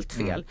dubbelt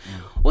fel.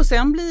 Och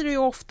sen blir det ju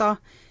ofta,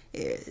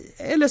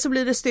 eller så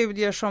blir det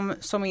studier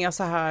som är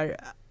så här,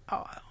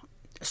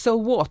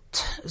 so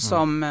what,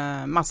 som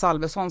Mats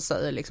Alvesson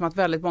säger, liksom att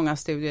väldigt många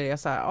studier är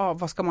så här,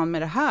 vad ska man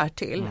med det här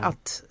till?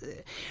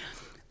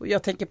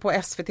 Jag tänker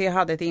på SVT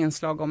hade ett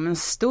inslag om en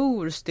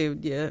stor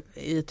studie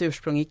i ett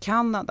ursprung i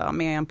Kanada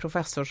med en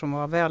professor som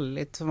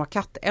var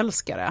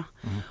kattälskare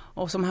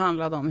och som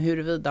handlade om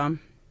huruvida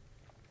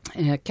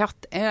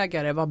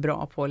kattägare var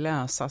bra på att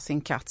läsa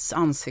sin katts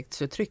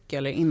ansiktsuttryck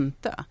eller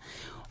inte.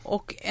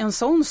 Och en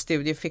sån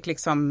studie fick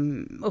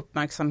liksom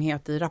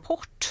uppmärksamhet i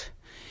Rapport.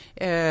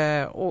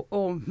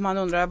 Och man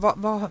undrar,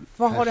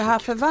 vad har det här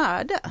för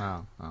värde?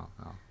 Ja,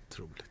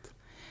 otroligt.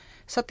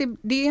 Så att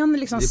det är en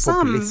liksom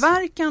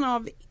samverkan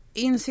av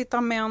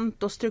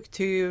incitament och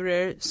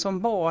strukturer som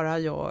bara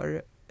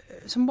gör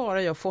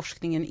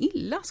forskningen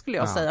illa, skulle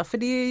jag säga. För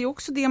det är ju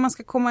också det man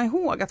ska komma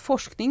ihåg, att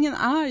forskningen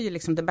är ju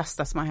liksom det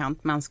bästa som har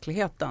hänt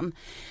mänskligheten.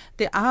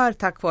 Det är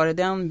tack vare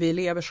den vi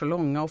lever så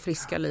långa och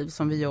friska liv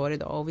som vi gör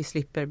idag, och vi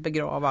slipper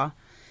begrava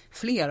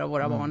fler av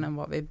våra barn än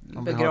vad vi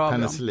begraver.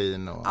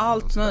 Penicillin och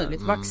allt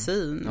möjligt,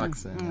 vaccin.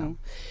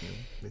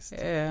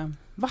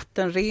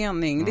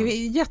 Vattenrening. Det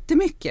är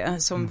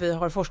jättemycket som vi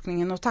har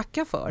forskningen att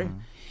tacka för.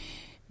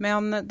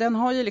 Men den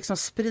har ju liksom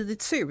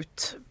spridits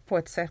ut på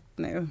ett sätt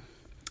nu.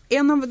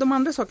 En av de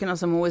andra sakerna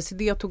som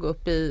OECD tog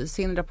upp i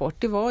sin rapport,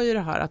 det var ju det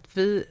här att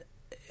vi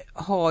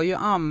har ju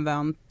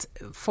använt,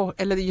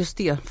 eller just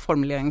det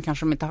formuleringen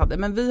kanske de inte hade,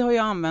 men vi har ju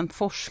använt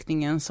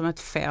forskningen som ett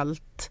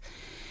fält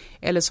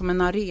eller som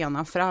en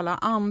arena för alla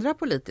andra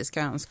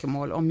politiska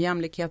önskemål om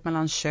jämlikhet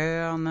mellan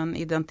könen,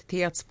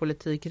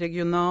 identitetspolitik,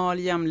 regional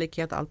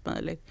jämlikhet, allt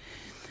möjligt.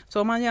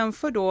 Så om man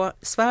jämför då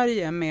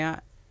Sverige med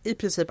i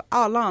princip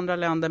alla andra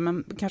länder,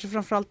 men kanske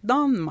framförallt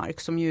Danmark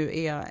som ju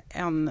är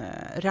en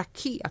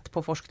raket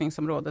på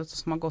forskningsområdet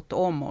som har gått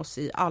om oss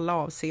i alla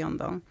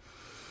avseenden.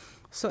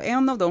 Så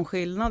en av de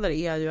skillnader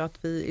är ju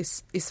att vi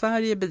i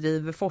Sverige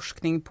bedriver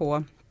forskning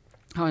på,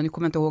 nu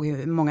kommer jag inte ihåg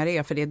hur många det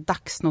är för det är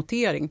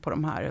dagsnotering på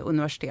de här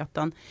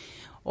universiteten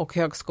och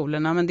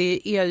högskolorna, men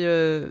det är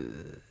ju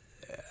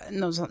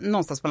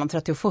någonstans mellan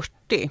 30 och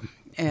 40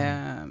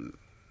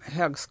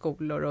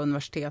 högskolor och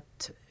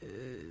universitet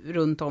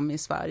runt om i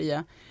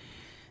Sverige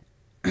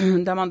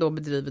där man då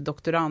bedriver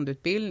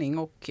doktorandutbildning,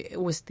 och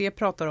OECD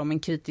pratar om en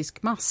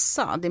kritisk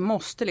massa. Det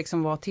måste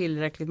liksom vara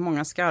tillräckligt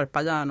många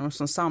skarpa hjärnor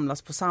som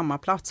samlas på samma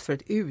plats för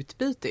ett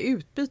utbyte.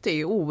 Utbyte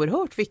är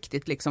oerhört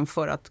viktigt liksom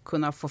för att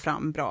kunna få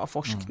fram bra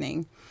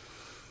forskning.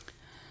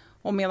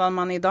 Och medan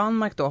man i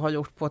Danmark då har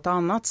gjort på ett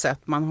annat sätt,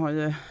 man har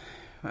ju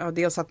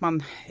dels att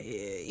man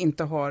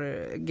inte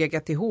har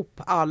geggat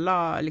ihop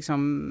alla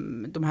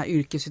liksom, de här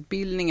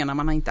yrkesutbildningarna,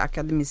 man har inte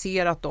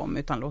akademiserat dem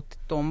utan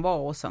låtit dem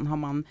vara, och sen har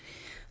man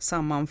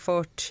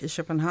sammanfört, i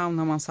Köpenhamn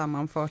har man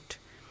sammanfört,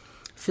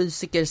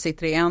 fysiker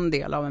sitter i en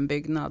del av en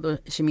byggnad och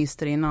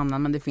kemister i en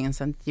annan, men det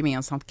finns ett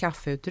gemensamt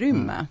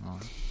kaffeutrymme.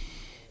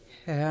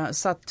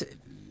 Så att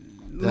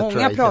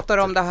många pratar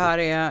om det här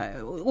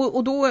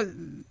och då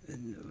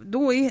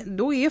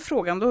är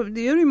frågan,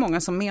 det är ju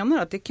många som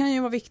menar att det kan ju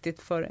vara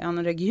viktigt för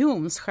en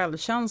regions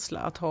självkänsla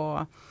att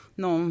ha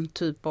någon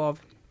typ av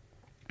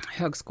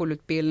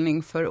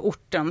högskoleutbildning för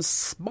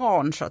ortens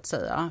barn så att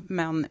säga.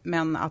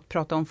 Men att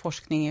prata om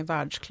forskning i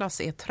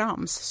världsklass är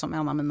trams, som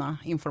en av mina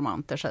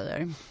informanter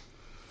säger.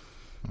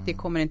 Det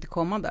kommer inte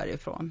komma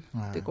därifrån.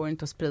 Det går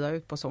inte att sprida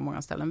ut på så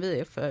många ställen. Vi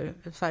är för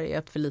Sverige är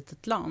ett för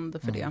litet land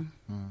för det.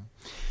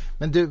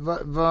 Men du,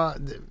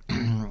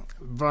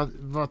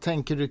 vad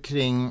tänker du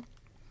kring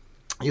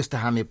just det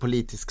här med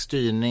politisk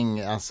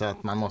styrning, alltså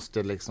att man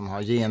måste liksom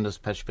ha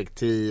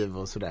genusperspektiv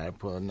och sådär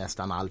på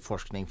nästan all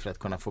forskning för att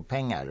kunna få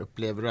pengar.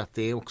 Upplever du att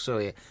det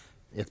också är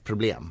ett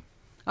problem?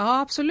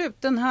 Ja,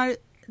 absolut. Den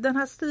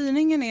här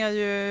styrningen är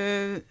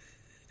ju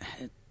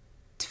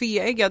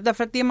tveeggad,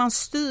 därför att det man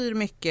styr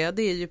mycket,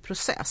 det är ju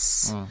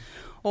process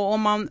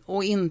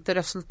och inte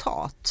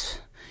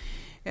resultat.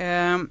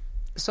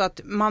 Så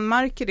att man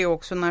märker det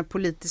också när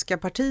politiska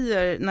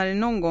partier, när det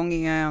någon gång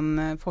är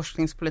en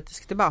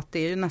forskningspolitisk debatt, det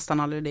är ju nästan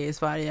aldrig det i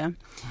Sverige.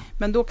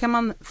 Men då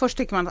först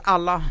tycker man att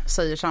alla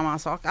säger samma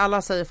sak.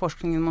 Alla säger att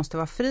forskningen måste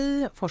vara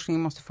fri,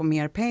 forskningen måste få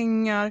mer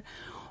pengar,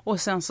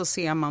 och sen så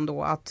ser man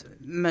då att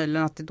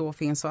möjligen att det då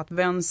finns så att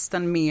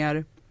vänstern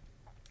mer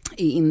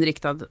är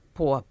inriktad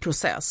på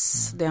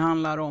process. Det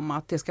handlar om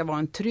att det ska vara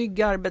en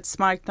trygg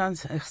arbetsmarknad,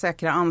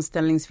 säkra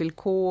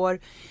anställningsvillkor,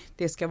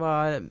 det ska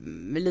vara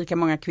lika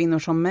många kvinnor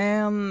som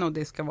män, och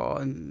det ska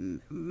vara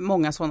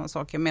många sådana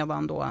saker,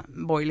 medan då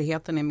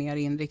borgerligheten är mer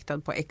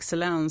inriktad på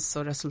excellens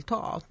och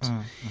resultat.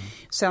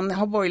 Sen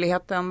har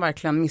borgerligheten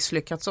verkligen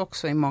misslyckats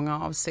också i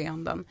många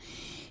avseenden.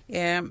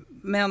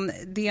 Men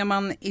det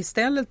man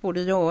istället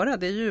borde göra,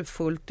 det är ju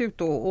fullt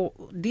ut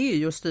och det är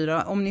ju att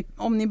styra,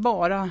 om ni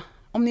bara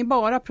om ni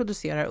bara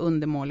producerar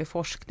undermålig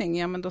forskning,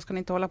 ja men då ska ni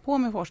inte hålla på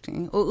med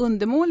forskning. Och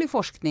undermålig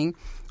forskning,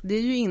 det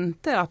är ju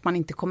inte att man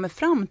inte kommer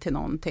fram till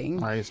någonting.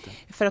 Ja, just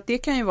det. För att det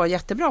kan ju vara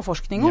jättebra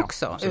forskning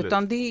också. Absolut.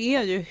 Utan det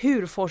är ju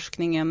hur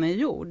forskningen är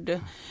gjord.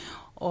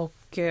 Och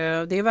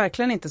det är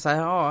verkligen inte så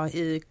här,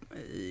 i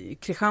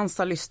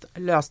Kristianstad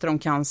löste de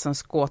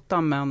cancerns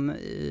gåta, men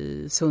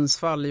i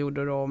Sundsvall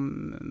gjorde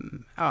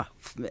de,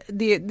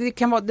 det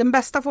kan vara, den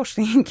bästa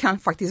forskningen kan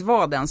faktiskt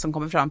vara den som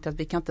kommer fram till att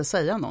vi kan inte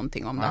säga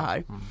någonting om det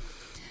här.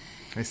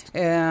 Visst.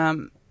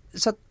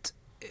 Så att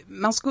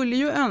man skulle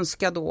ju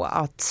önska då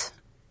att,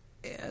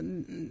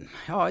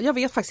 jag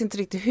vet faktiskt inte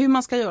riktigt hur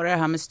man ska göra det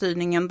här med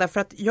styrningen, därför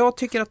att jag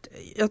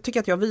tycker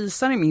att jag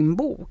visar i min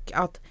bok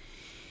att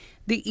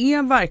det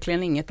är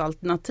verkligen inget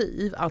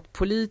alternativ att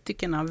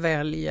politikerna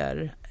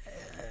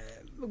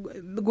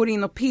går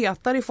in och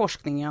petar i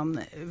forskningen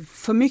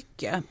för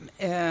mycket.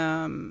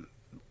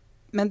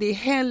 Men det är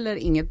heller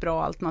inget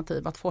bra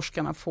alternativ att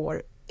forskarna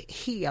får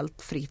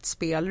helt fritt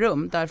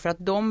spelrum, därför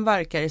att de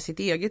verkar i sitt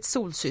eget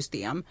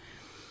solsystem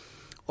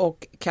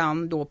och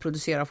kan då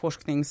producera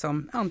forskning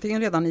som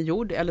antingen redan är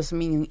gjord eller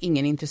som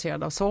ingen är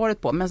intresserad av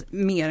svaret på, men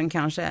mer än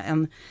kanske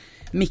en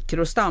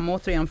mikrostam,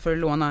 återigen för att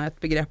låna ett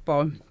begrepp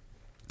av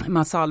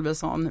Mats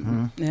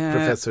Alvesson.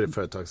 Professor i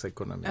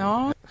företagsekonomi.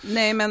 Ja,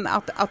 nej, men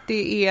att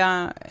det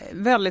är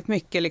väldigt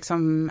mycket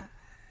liksom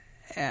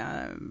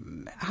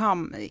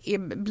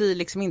blir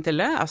liksom inte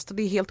läst, och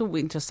det är helt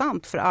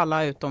ointressant för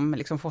alla utom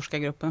liksom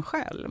forskargruppen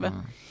själv.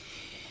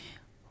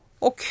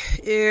 Och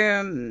i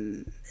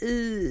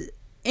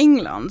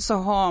England så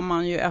har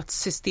man ju ett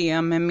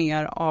system med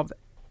mer av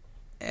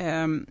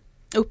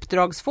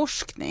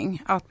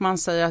uppdragsforskning, att man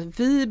säger att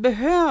vi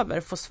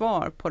behöver få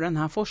svar på den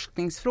här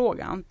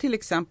forskningsfrågan. Till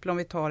exempel om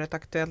vi tar ett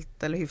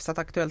aktuellt eller hyfsat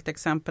aktuellt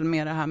exempel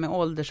med det här med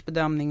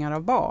åldersbedömningar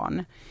av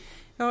barn.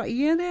 Ja,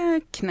 är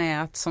det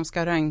knät som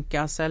ska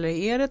röntgas, eller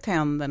är det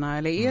tänderna,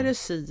 eller är det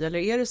si, eller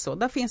är det så?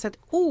 Där finns ett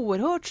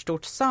oerhört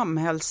stort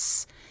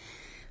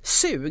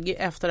samhällssug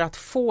efter att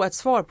få ett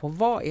svar på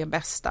vad är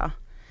bästa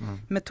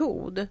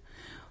metod.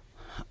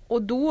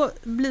 Och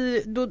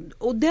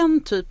och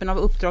den typen av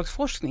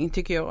uppdragsforskning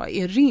tycker jag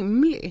är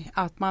rimlig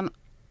att man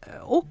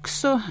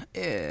också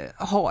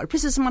har,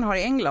 precis som man har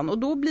i England. Och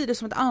då blir det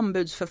som ett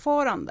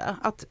anbudsförfarande,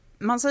 att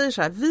man säger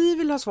så här: vi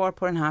vill ha svar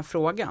på den här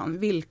frågan,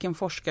 vilken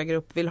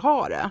forskargrupp vill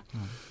ha det?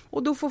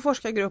 Och då får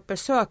forskargrupper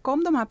söka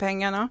om de här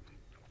pengarna,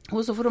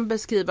 och så får de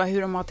beskriva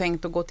hur de har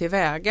tänkt att gå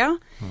tillväga,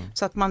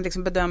 så att man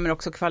liksom bedömer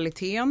också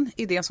kvaliteten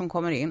i det som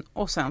kommer in,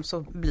 och sen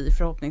så blir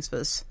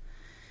förhoppningsvis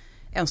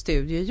en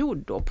studie gjord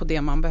då på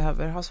det man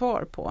behöver ha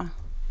svar på.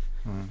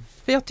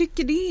 För jag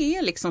tycker det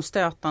är liksom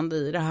stötande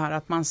i det här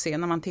att man ser,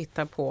 när man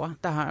tittar på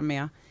det här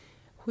med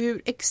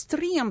hur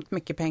extremt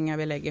mycket pengar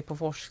vi lägger på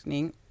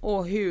forskning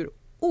och hur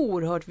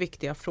oerhört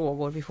viktiga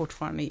frågor vi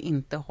fortfarande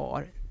inte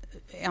har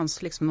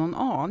ens liksom någon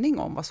aning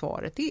om vad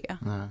svaret är.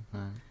 Nej.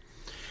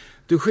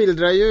 Du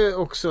skildrar ju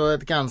också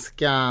ett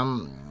ganska,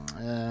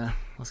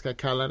 vad ska jag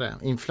kalla det,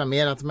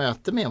 inflammerat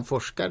möte med en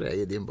forskare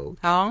i din bok.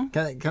 Ja.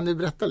 Kan du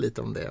berätta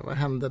lite om det? Vad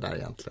hände där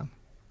egentligen?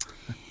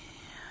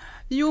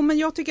 Jo, men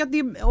jag tycker att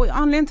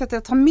anledningen till att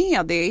jag tar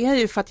med det är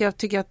ju för att jag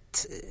tycker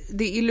att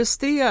det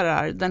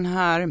illustrerar den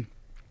här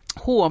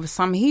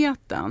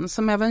hovsamheten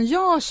som även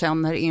jag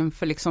känner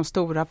inför liksom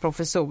stora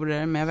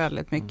professorer med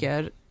väldigt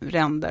mycket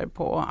ränder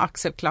på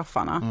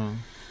axelklaffarna.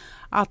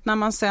 Att när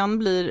man sen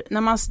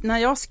när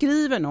jag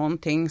skriver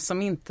någonting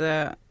som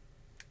inte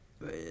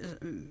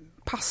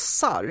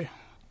passar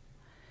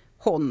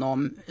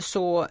honom,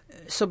 så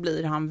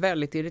blir han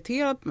väldigt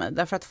irriterad på mig.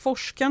 Därför att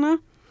forskarna,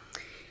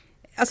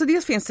 alltså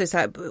dels finns det så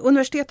här,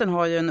 universiteten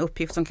har ju en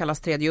uppgift som kallas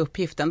tredje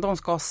uppgiften. De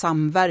ska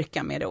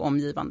samverka med det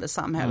omgivande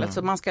samhället.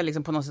 Så man ska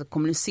liksom på något sätt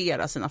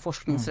kommunicera sina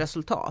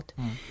forskningsresultat.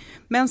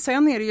 Men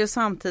sen är det ju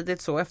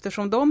samtidigt så,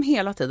 eftersom de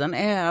hela tiden,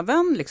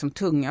 även liksom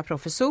tunga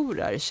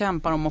professorer,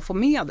 kämpar om att få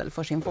medel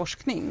för sin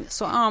forskning,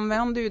 så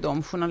använder ju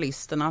de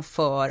journalisterna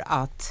för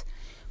att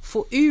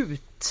få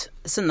ut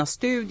sina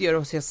studier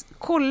och se,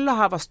 kolla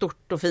här vad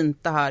stort och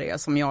fint det här är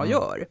som jag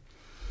gör.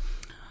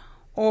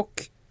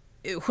 Och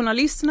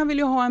journalisterna vill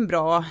ju ha en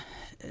bra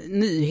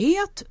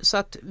nyhet, så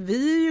att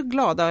vi är ju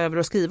glada över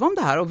att skriva om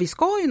det här, och vi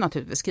ska ju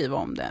naturligtvis skriva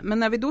om det. Men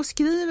när vi då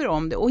skriver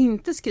om det och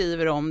inte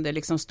skriver om det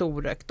liksom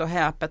storrökt och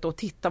häpet och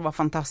titta vad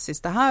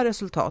fantastiskt det här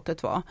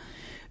resultatet var,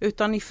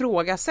 utan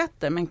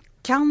ifrågasätter, men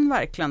kan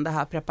verkligen det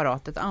här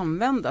preparatet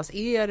användas?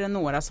 Är det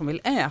några som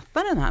vill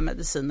äta den här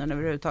medicinen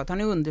överhuvudtaget? Har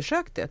ni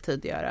undersökt det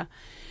tidigare?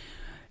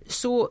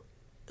 Så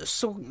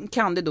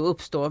kan det då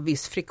uppstå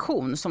viss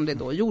friktion, som det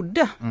då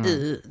gjorde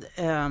i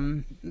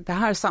det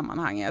här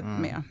sammanhanget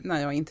med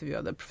när jag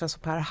intervjuade professor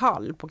Per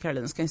Hall på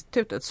Karolinska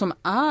institutet, som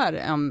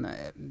är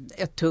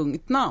ett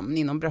tungt namn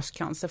inom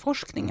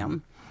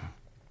bröstcancerforskningen.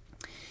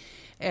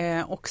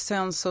 Och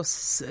sen så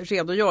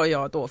redogör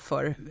jag då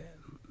för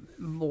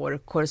vår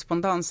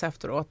korrespondens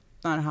efteråt,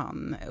 när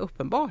han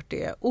uppenbart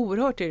är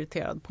oerhört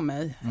irriterad på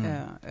mig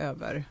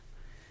över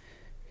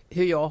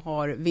hur jag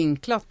har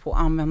vinklat på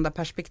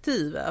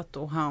användarperspektivet,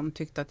 och han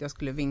tyckte att jag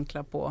skulle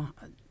vinkla på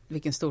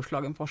vilken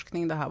storslagen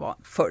forskning det här var,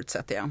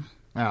 förutsätter jag.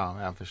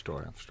 Ja, jag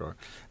förstår.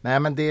 Nej,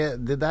 men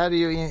det där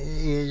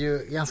är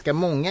ju ganska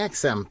många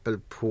exempel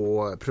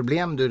på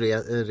problem du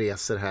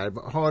reser här.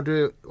 Har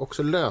du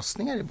också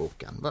lösningar i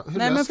boken?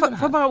 Nej, men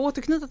får bara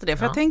återknyta till det.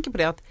 För jag tänker på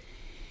det att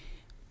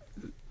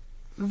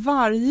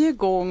varje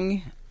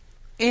gång,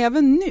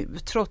 även nu,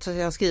 trots att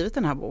jag har skrivit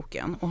den här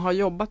boken och har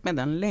jobbat med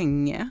den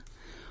länge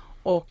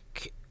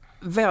och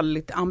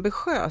väldigt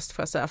ambitiöst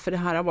får jag säga, för det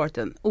här har varit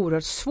en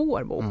oerhört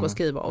svår bok att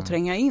skriva och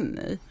tränga in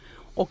i.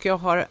 Och jag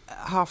har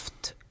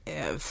haft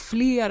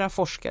flera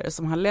forskare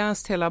som har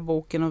läst hela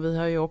boken, och vi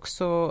har ju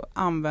också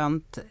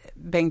använt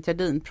Bengt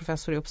Gerdin,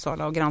 professor i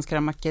Uppsala och granskare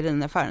av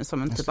Macchiarini-affären,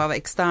 som en typ av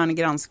extern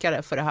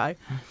granskare för det här,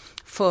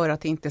 för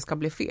att det inte ska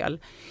bli fel.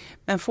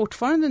 Men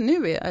fortfarande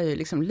nu är jag ju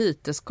liksom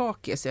lite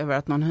skakig över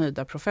att någon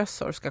höjda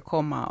professor ska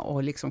komma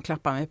och liksom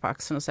klappa mig på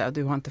axeln och säga att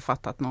du har inte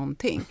fattat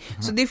någonting.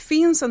 Så det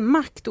finns en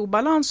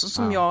maktobalans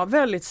som jag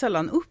väldigt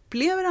sällan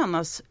upplever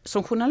annars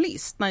som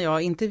journalist när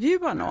jag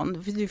intervjuar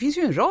någon. Det finns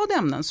ju en rad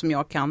ämnen som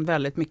jag kan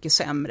väldigt mycket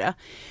sämre.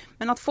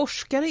 Men att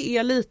forskare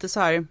är lite så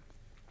här...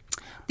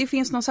 Det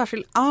finns någon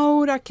särskild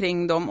aura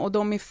kring dem, och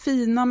de är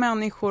fina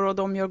människor och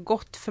de gör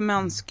gott för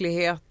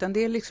mänskligheten.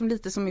 Det är liksom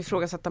lite som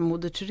ifrågasätta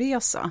Moder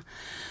Teresa.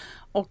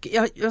 Och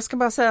jag ska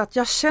bara säga att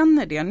jag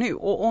känner det nu,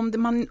 och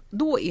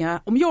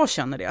om jag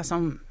känner det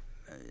som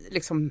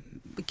liksom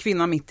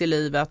kvinna mitt i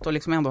livet och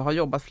liksom ändå har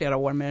jobbat flera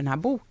år med den här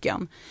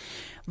boken,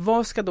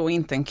 vad ska då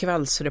inte en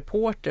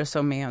kvällsreporter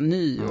som är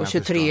ny och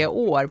 23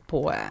 år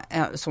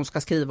som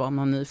ska skriva om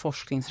någon ny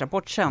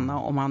forskningsrapport känna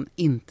om man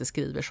inte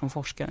skriver som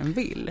forskaren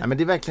vill? Ja, men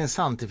det är verkligen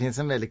sant. Det finns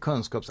en väldig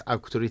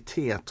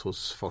kunskapsauktoritet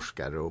hos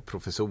forskare och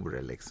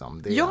professorer.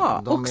 Liksom.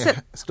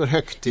 Står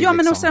högt i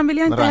men och sen vill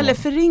jag inte heller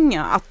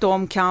förringa att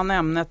de kan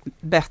ämnet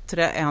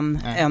bättre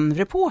än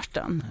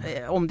reportern.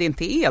 Om det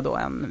inte är då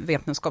en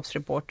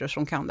vetenskapsreporter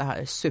som kan det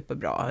här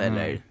superbra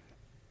eller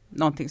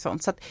någonting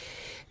sånt. Så att,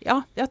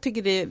 jag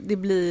tycker det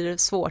blir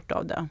svårt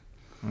av det.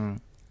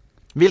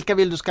 Vilka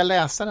vill du ska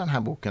läsa den här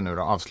boken nu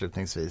då,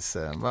 avslutningsvis?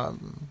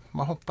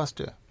 Vad hoppas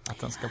du att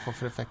den ska få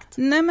för effekt?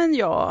 Nej, men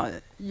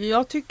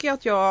jag tycker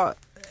att jag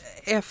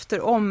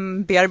efter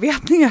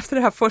ombearbetning efter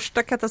det här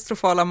första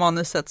katastrofala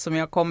manuset som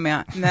jag kom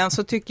med, men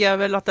så tycker jag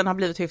väl att den har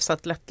blivit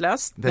hyfsat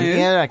lättläst. Den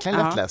är verkligen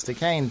lättläst, det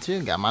kan jag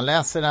intyga. Man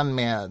läser den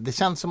det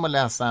känns som att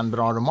läsa en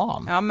bra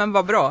roman. Ja, men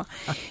vad bra.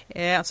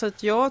 Så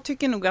att jag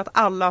tycker nog att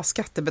alla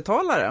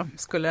skattebetalare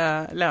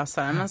skulle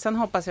läsa den, men sen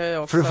hoppas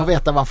jag också... För att få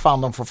veta vad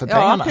fan de får för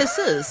pengarna. Ja,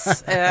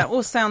 precis.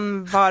 Och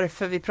sen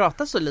varför vi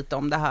pratar så lite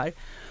om det här.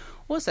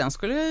 Och sen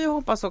skulle jag ju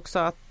hoppas också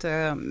att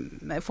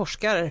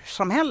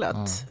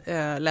forskarsamhället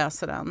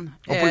läser den.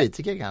 Och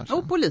politiker kanske.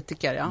 Och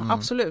politiker,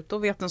 absolut.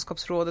 Och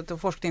Vetenskapsrådet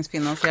och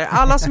forskningsfinansiärer.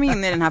 Alla som är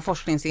inne i den här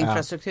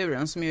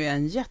forskningsinfrastrukturen som ju är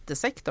en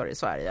jättesektor i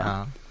Sverige.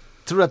 Ja.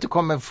 Tror du att du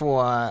kommer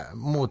få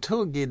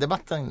mothugg i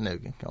debatten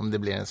nu om det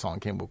blir en sån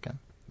kring boken?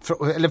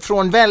 Eller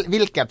från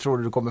vilka tror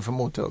du kommer få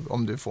mothugg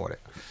om du får det?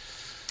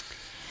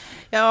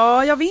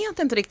 Ja, jag vet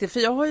inte riktigt, för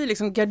jag har ju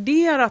liksom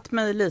garderat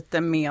mig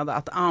lite med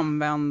att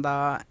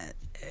använda...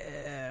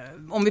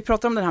 Om vi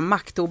pratar om den här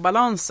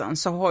maktobalansen,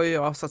 så har ju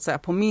jag så att säga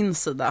på min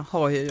sida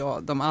har ju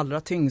jag de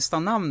allra tyngsta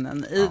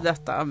namnen i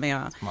detta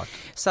med. Smart.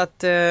 Så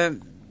att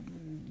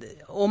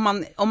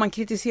om man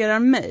kritiserar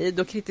mig,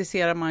 då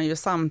kritiserar man ju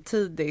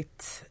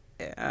samtidigt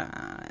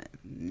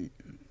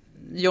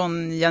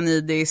John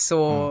Janidis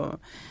och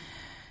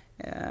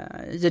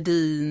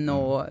Gerdin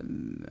och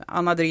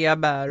Anna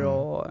Dreber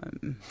och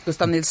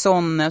Gustav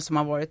Nilsson som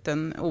har varit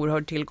en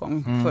oerhörd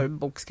tillgång för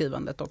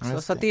bokskrivandet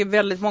också. Så att det är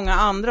väldigt många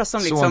andra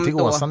som liksom... Son till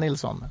Åsa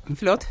Nilsson.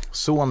 Förlåt?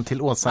 Son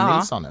till Åsa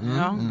Nilsson.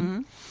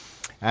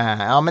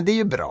 Ja, men det är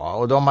ju bra.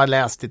 Och de har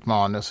läst ditt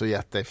manus och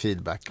gett dig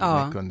feedback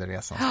mycket under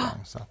resans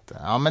gång. Så att,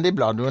 men det är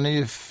bra. Då är det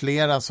ju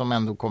flera som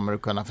ändå kommer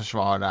att kunna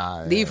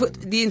försvara... Det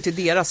är inte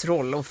deras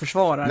roll att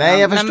försvara.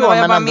 Nej, jag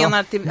förstår. Men menar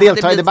att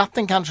delta i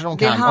debatten kanske de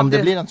kan, om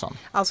det blir en sån.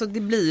 Alltså det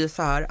blir ju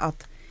så här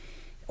att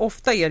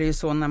ofta är det ju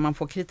så när man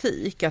får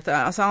kritik att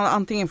alltså,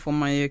 antingen får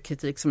man ju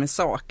kritik som är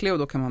saklig och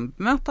då kan man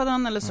möta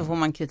den, eller så får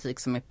man kritik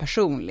som är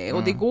personlig.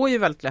 Och det går ju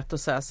väldigt lätt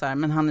att säga så här,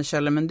 men Hanne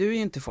Kjöller, men du är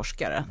ju inte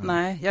forskare.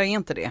 Nej, jag är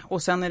inte det.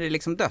 Och sen är det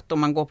liksom dött om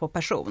man går på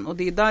person. Och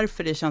det är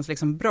därför det känns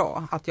liksom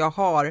bra att jag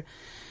har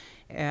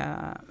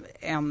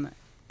en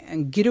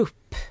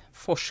grupp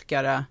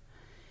forskare.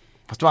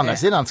 Fast å andra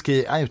sidan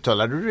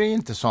uttalar du dig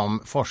inte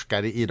som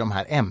forskare i de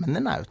här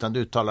ämnena, utan du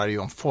uttalar ju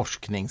om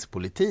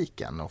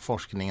forskningspolitiken och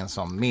forskningen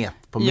som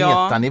på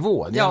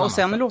metanivå. Ja, och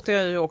sen låter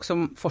jag ju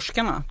också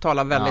forskarna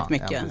tala väldigt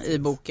mycket i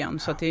boken.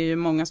 Så att det är ju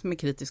många som är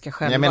kritiska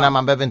själva. Jag menar,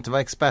 man behöver inte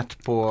vara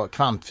expert på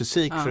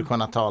kvantfysik för att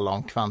kunna tala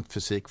om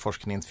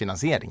kvantfysikforskningens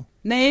finansiering.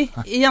 Nej,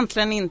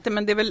 egentligen inte,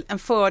 men det är väl en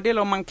fördel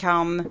om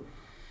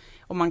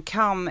man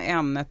kan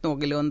ämnet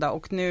någorlunda,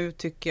 och nu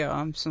tycker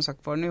jag som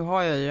sagt nu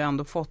har jag ju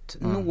ändå fått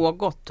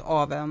något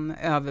av en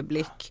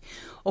överblick.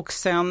 Och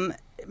sen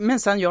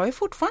jag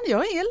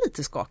är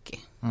lite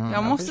skakig.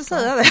 Jag måste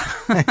säga det.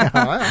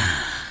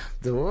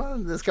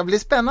 Det ska bli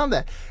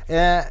spännande.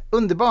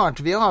 Underbart,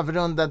 vi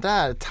avrundar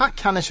där.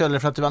 Tack Hanne Kjöller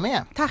för att du var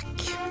med.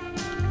 Tack.